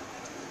 isn't it?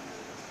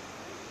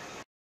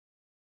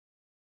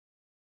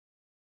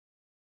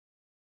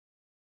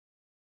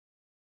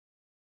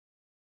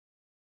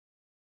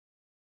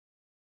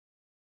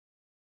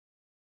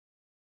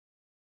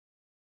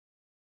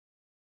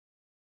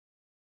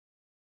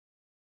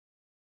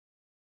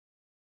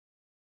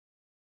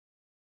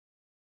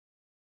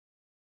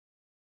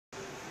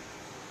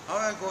 How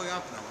are you going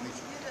up now,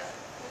 Nietzsche?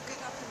 We'll get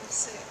up in a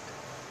sec.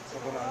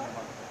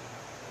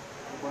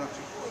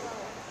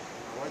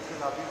 Why can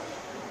I be?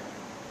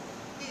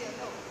 Here,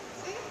 look.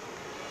 See?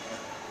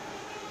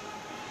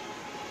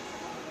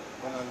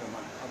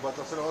 אבל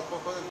אתה עושה לו עוד פעם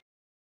קודם?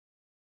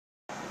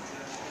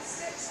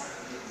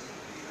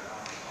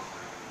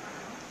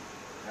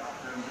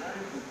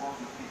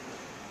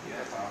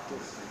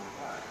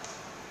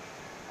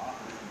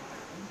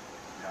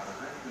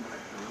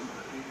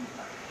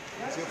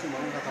 יופי,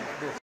 מראים לך את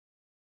המטוס.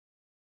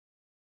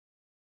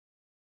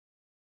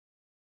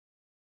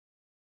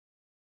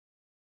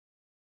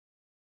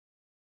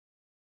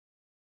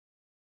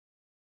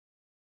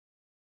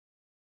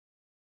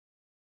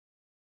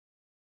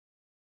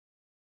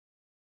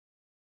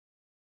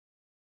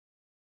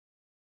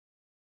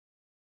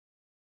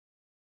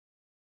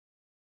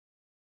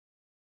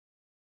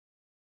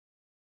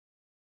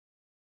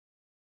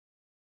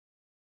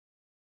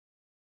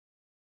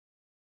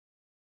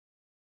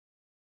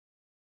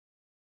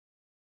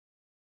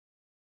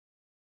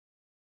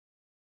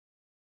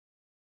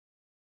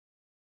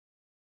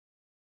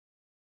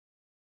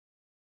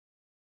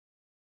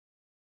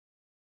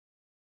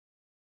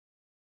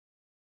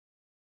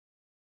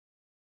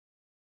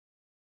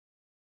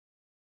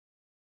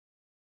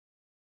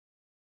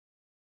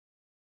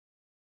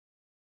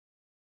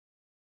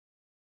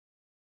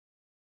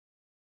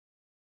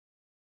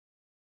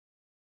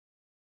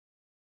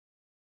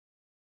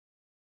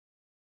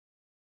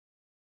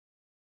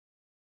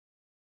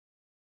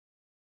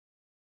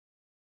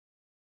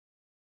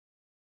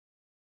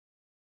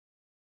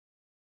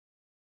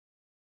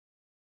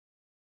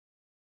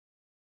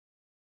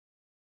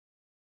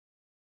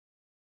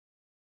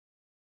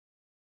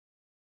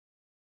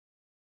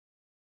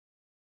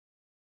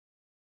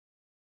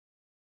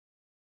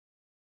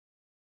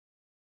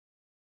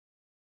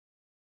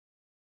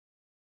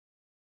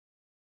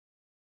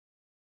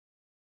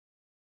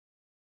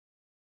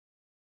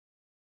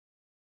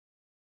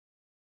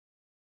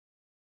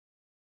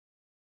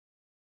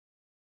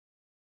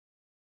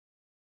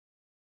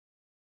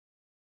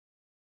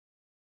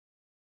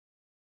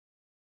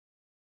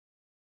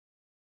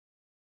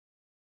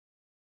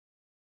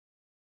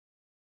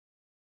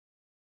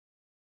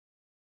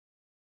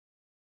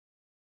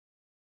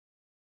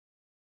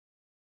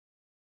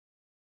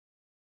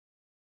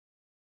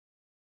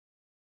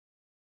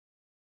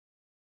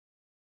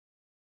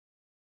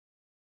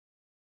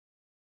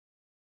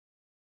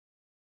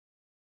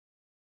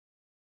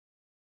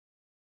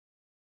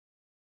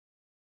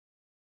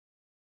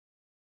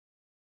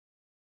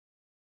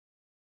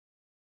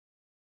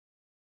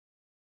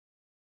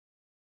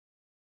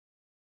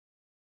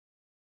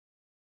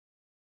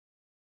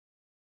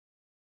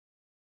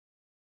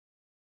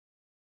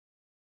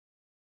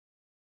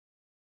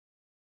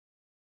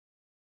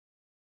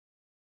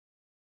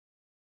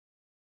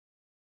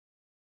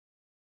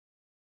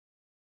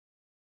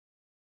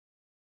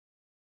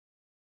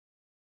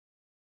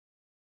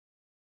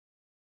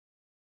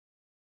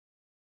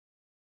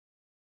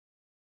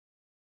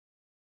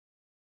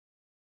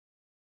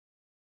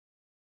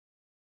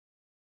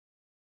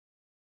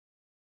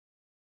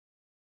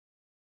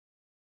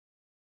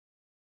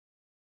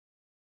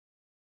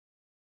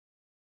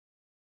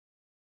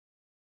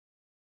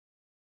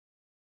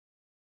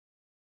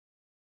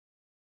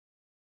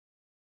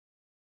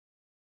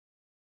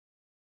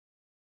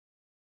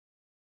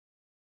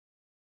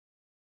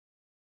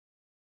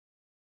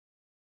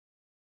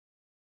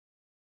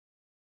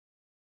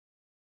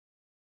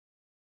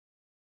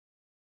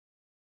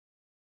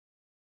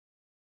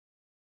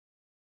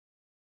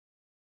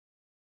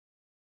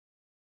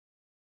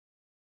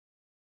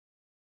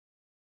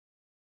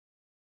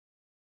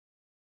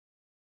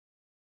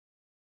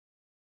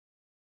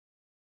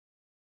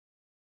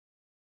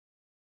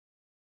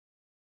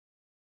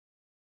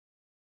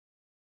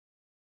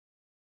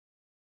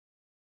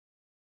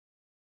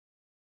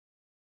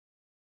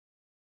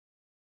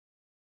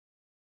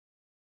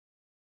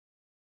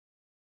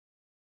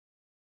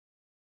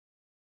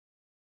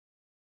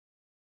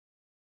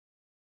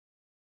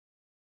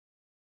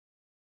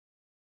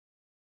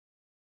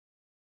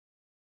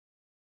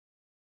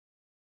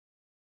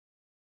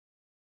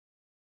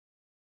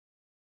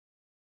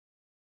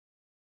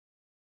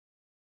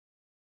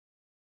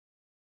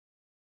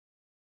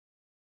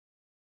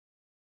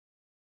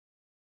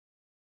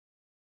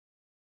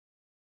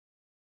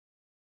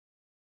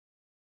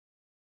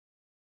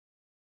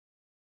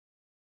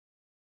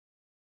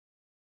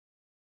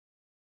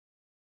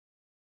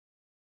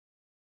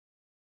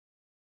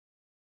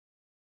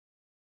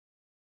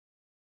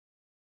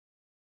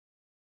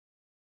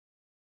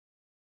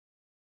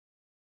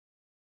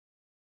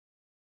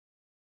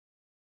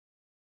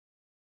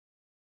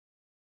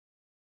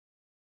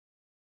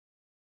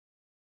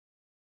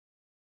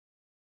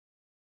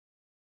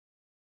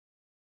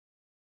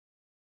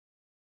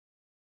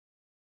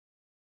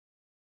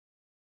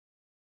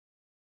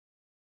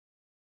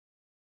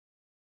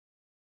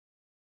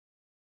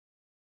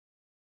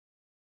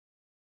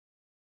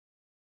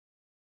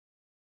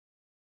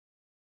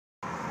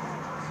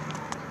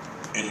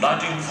 In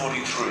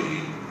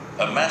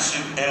 1943, a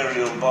massive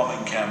aerial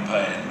bombing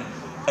campaign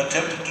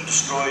attempted to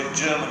destroy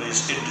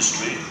Germany's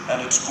industry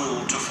and its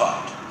will to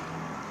fight.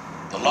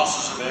 The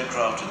losses of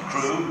aircraft and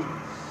crew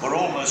were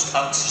almost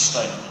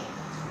unsustainable.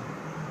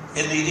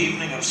 In the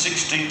evening of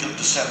 16th of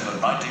December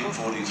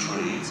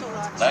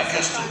 1943,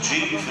 Lancaster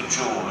G for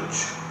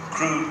George,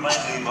 crewed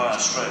mainly by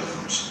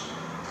Australians,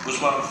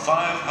 was one of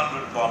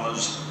 500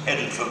 bombers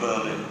headed for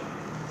Berlin.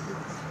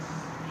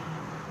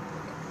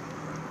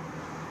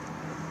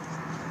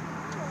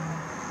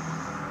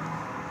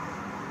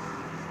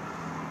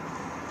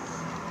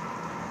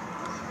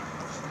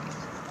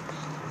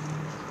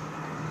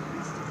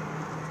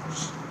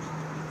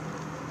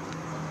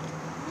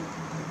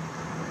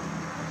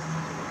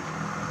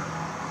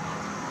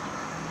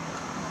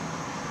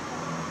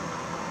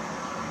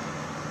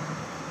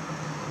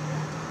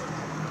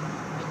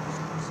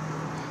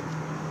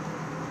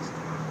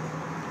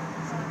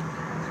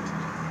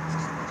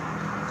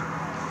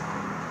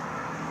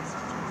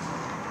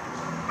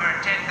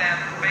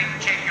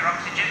 Check your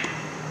oxygen.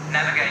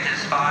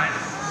 Navigator's fine.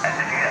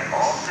 Engineer,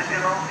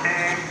 oxygen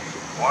okay.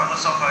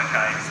 Wireless off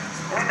okay.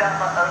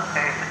 Nidama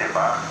okay,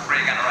 Siva. Rear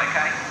gunner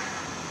okay.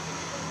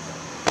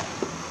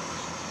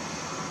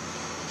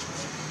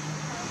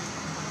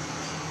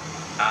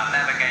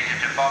 Navigator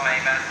to Bomb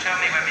Ava. Tell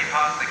me when we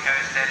pass the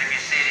coast and if you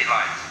see any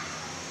lights.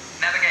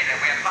 Navigator,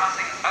 we are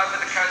passing over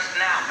the coast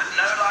now, but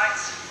no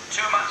lights.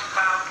 Too much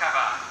cloud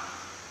cover.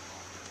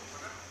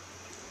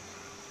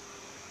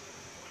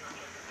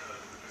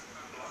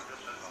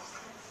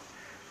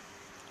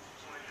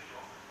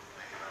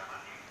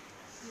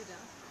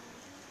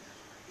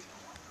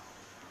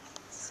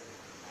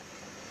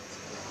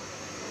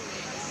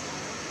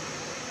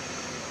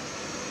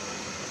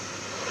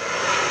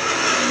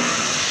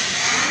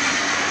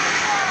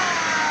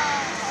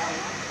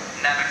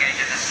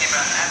 Navigator to skipper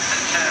at the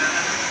turn.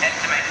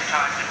 Estimated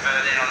time to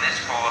Berlin on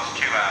this course,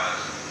 2 hours.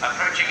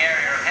 Approaching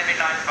area of heavy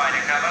night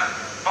fighter cover.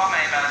 Bomb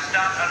Ava,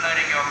 start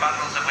unloading your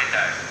bundles of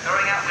window.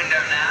 Throwing out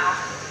window now.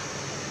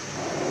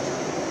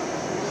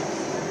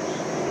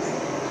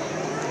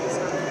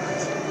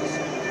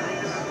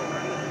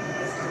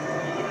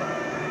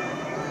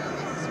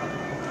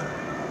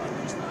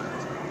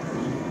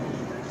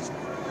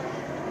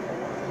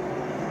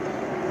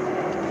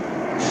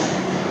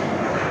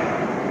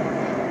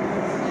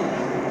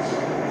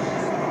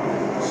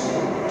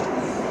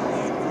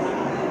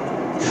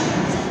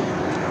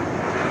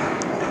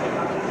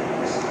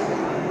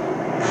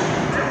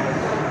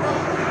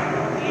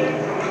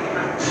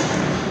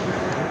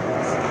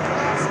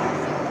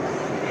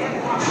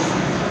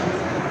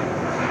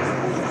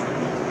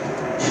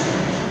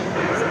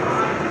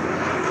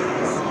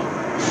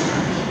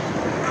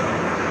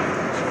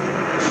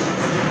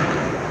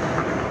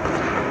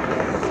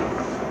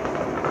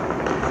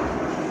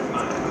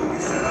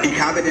 Ich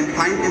habe den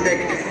Feind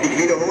entdeckt. Ich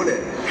wiederhole.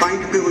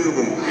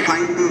 Feindberührung.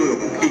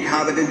 Feindberührung. Ich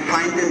habe den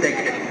Feind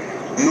entdeckt.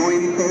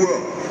 9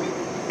 Uhr.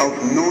 Auf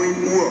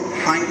 9 Uhr.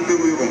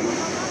 Feindberührung.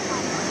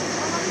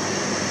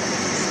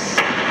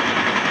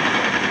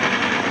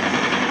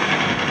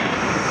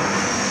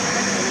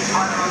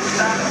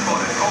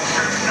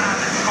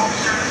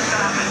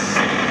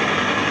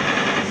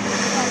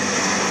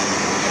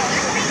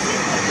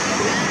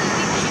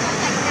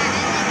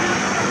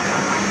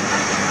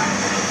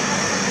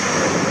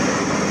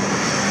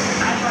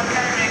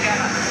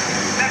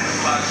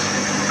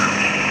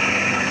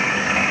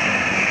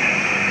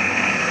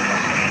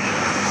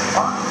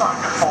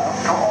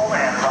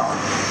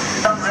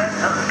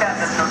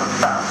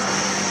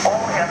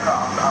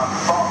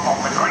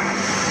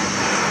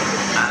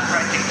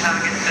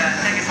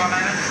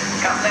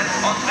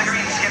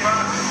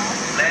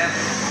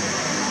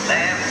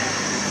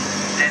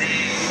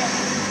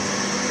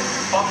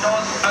 Bomb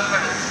doors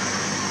open.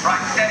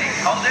 Right, steady.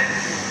 Hold it.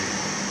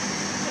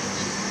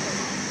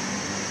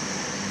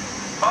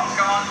 Bomb's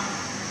gone.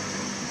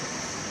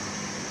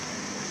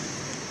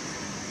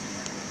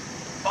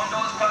 Bomb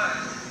doors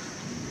closed.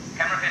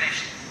 Camera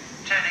finished.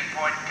 Turning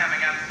point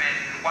coming up in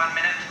 1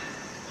 minute.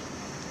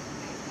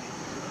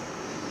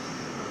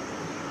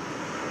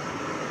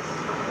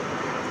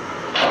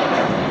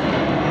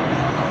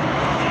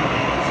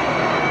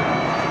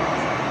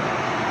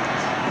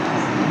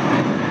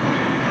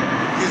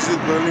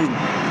 Berlin.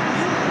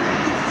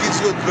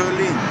 Kids with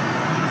Berlin.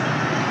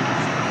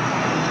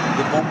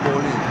 The bomb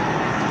Berlin.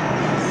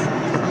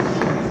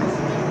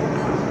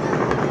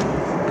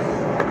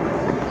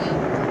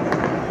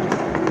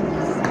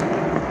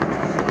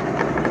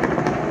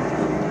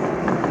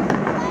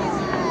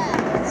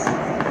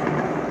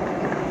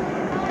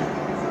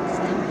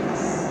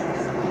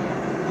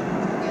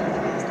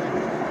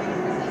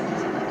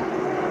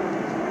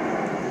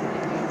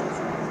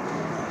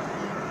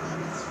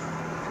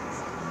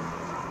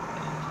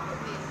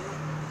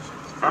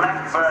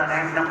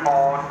 Blackburn to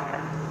port.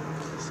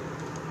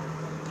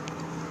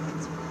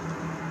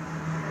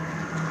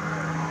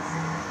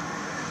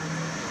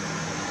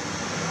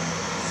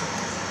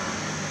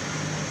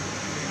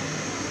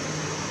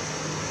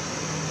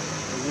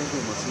 זה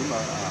מסלול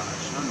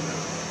העשן.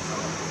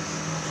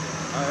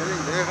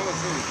 Déjalo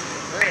así.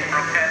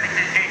 Pembroke, this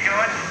is G.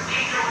 George.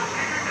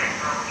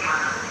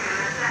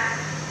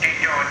 G.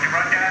 George,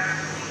 roger.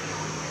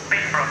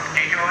 Pembroke, G.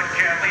 George,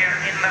 we are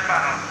in the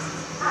funnel.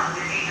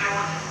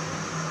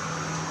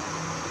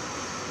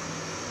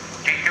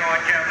 G.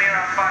 George, we are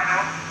on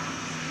final.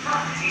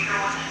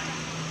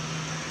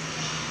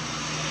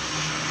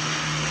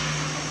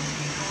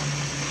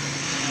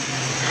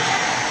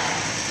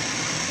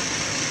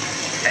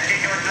 Has G.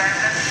 George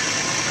landed?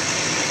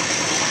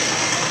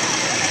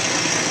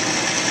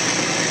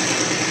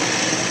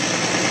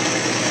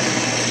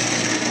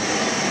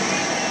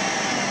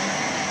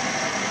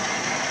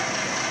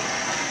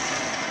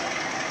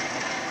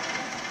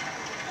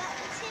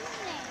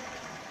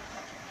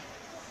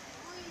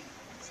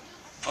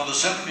 For the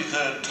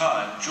 73rd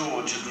time,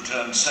 George had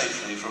returned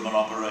safely from an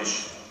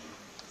operation.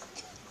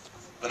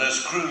 But as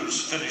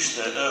crews finished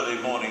their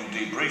early morning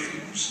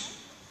debriefings,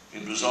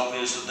 it was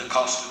obvious that the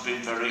cost had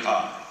been very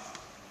high.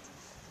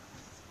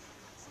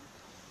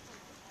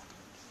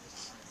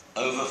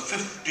 Over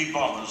 50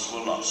 bombers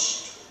were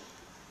lost.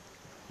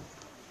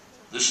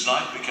 This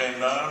night became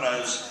known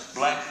as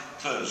Black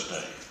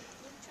Thursday.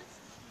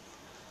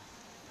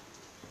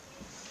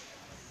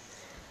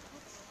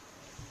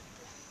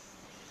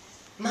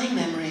 My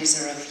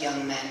memories are of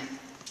young men,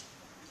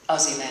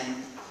 Aussie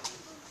men,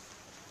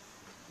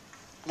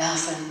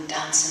 laughing,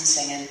 dancing,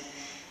 singing,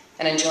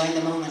 and enjoying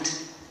the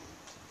moment.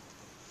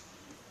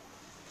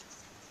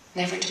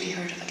 Never to be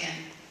heard of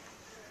again,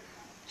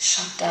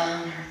 shot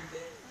down or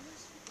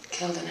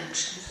killed in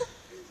action.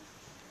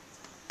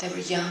 They were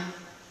young,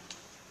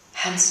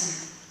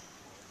 handsome,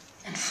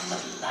 and full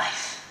of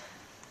life.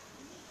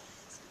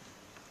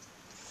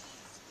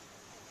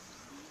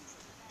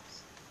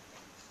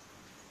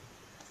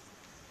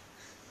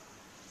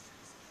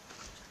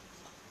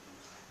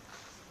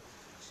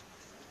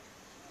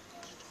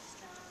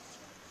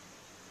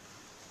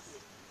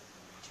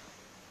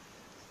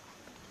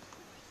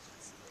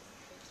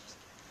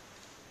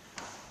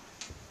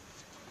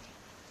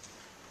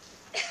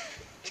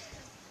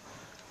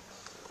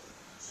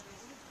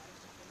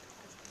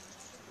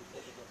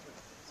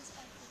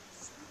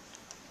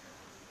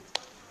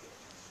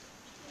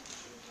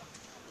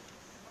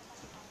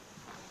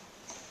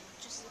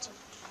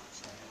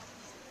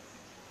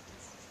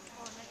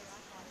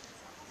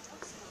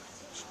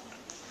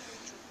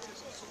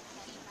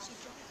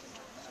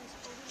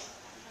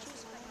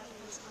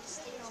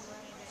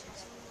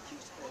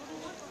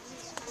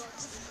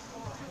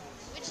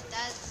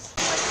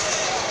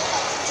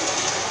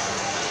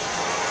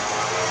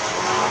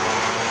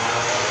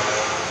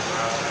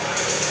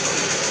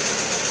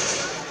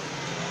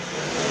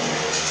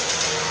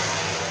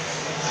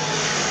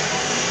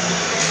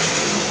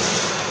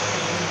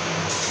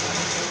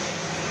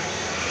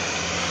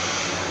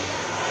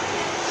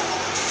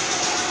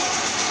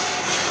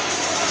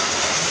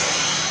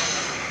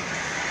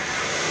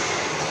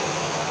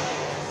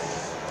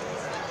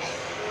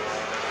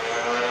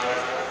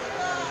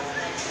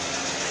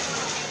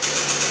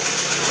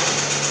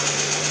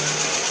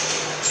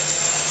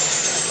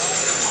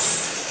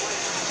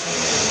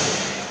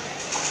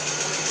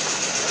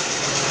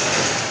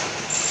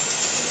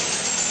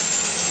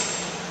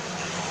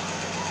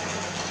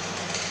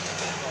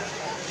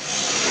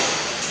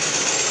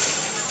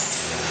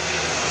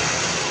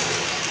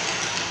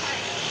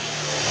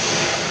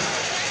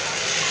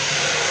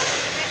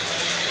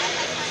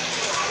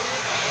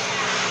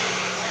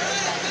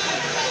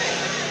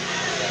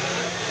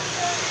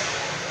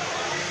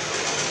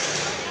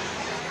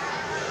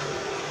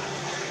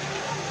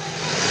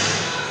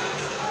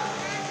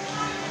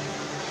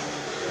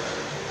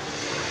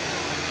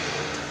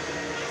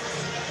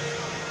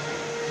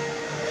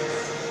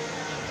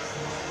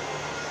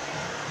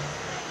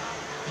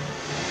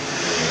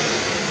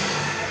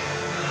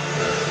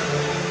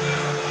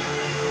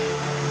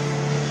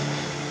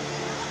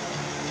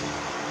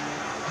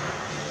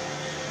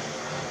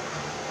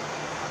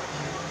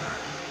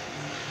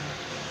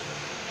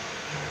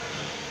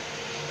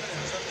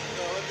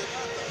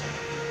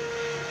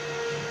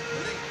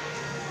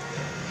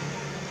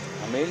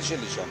 המייל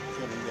שלי שם.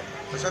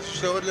 חשבתי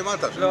שאתה יורד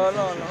למטה. לא, לא,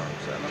 לא,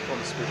 זה נכון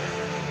מספיק.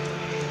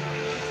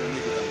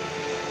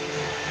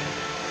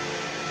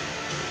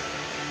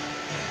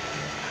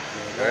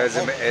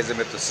 איזה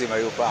מטוסים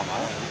היו פעם,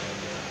 אה?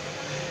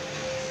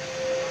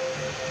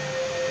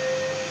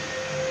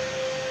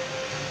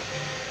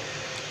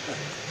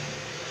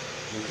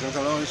 מלחמת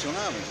העולם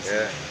הראשונה, מטוסים.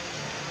 כן.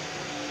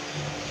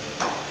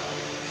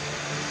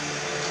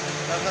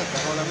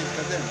 ככה העולם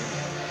מתקדם.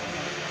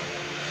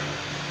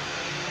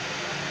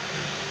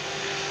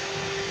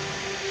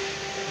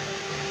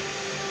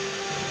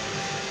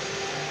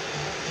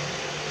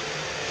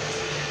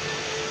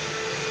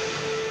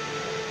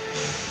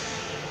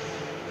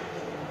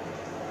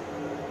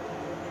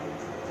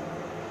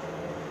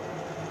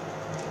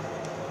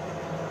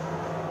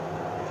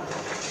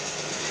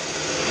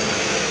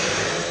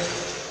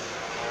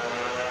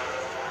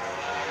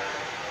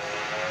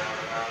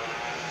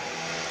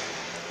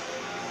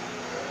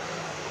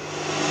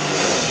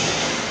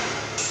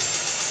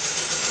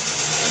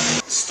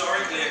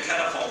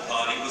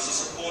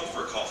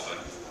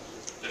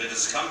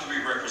 has come to be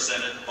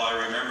represented by a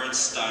remembrance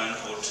stone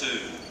or two.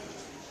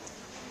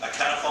 A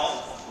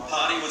catafalque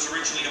party was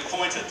originally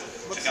appointed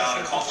to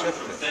guard a coffin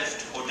from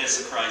theft or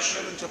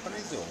desecration.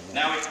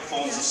 Now it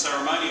performs a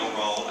ceremonial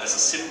role as a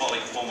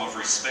symbolic form of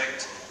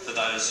respect for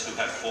those who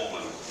have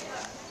fallen.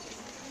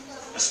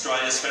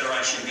 Australia's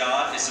Federation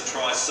Guard is a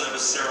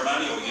tri-service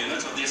ceremonial unit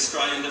of the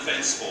Australian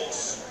Defence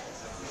Force.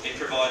 It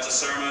provides a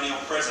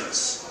ceremonial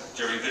presence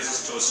during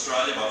visits to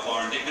Australia by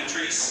foreign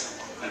dignitaries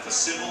and for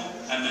civil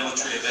and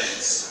military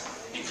events,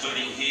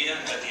 including here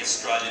at the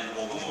Australian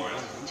War Memorial.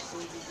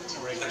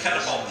 The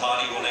catafalque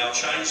party will now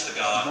change the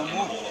guard in the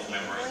Hall of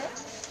Memory.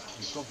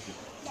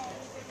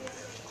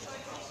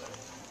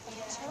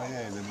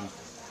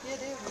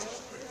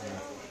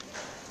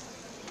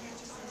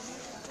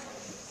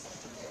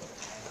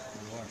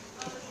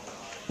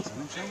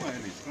 Non siamo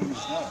lì, non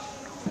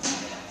sta.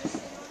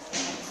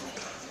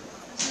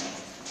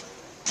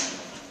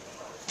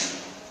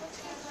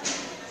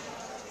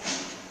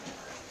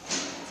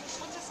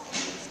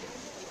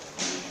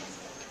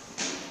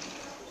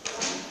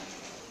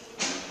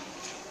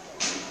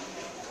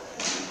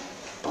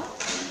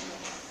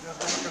 Io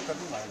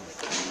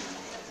sono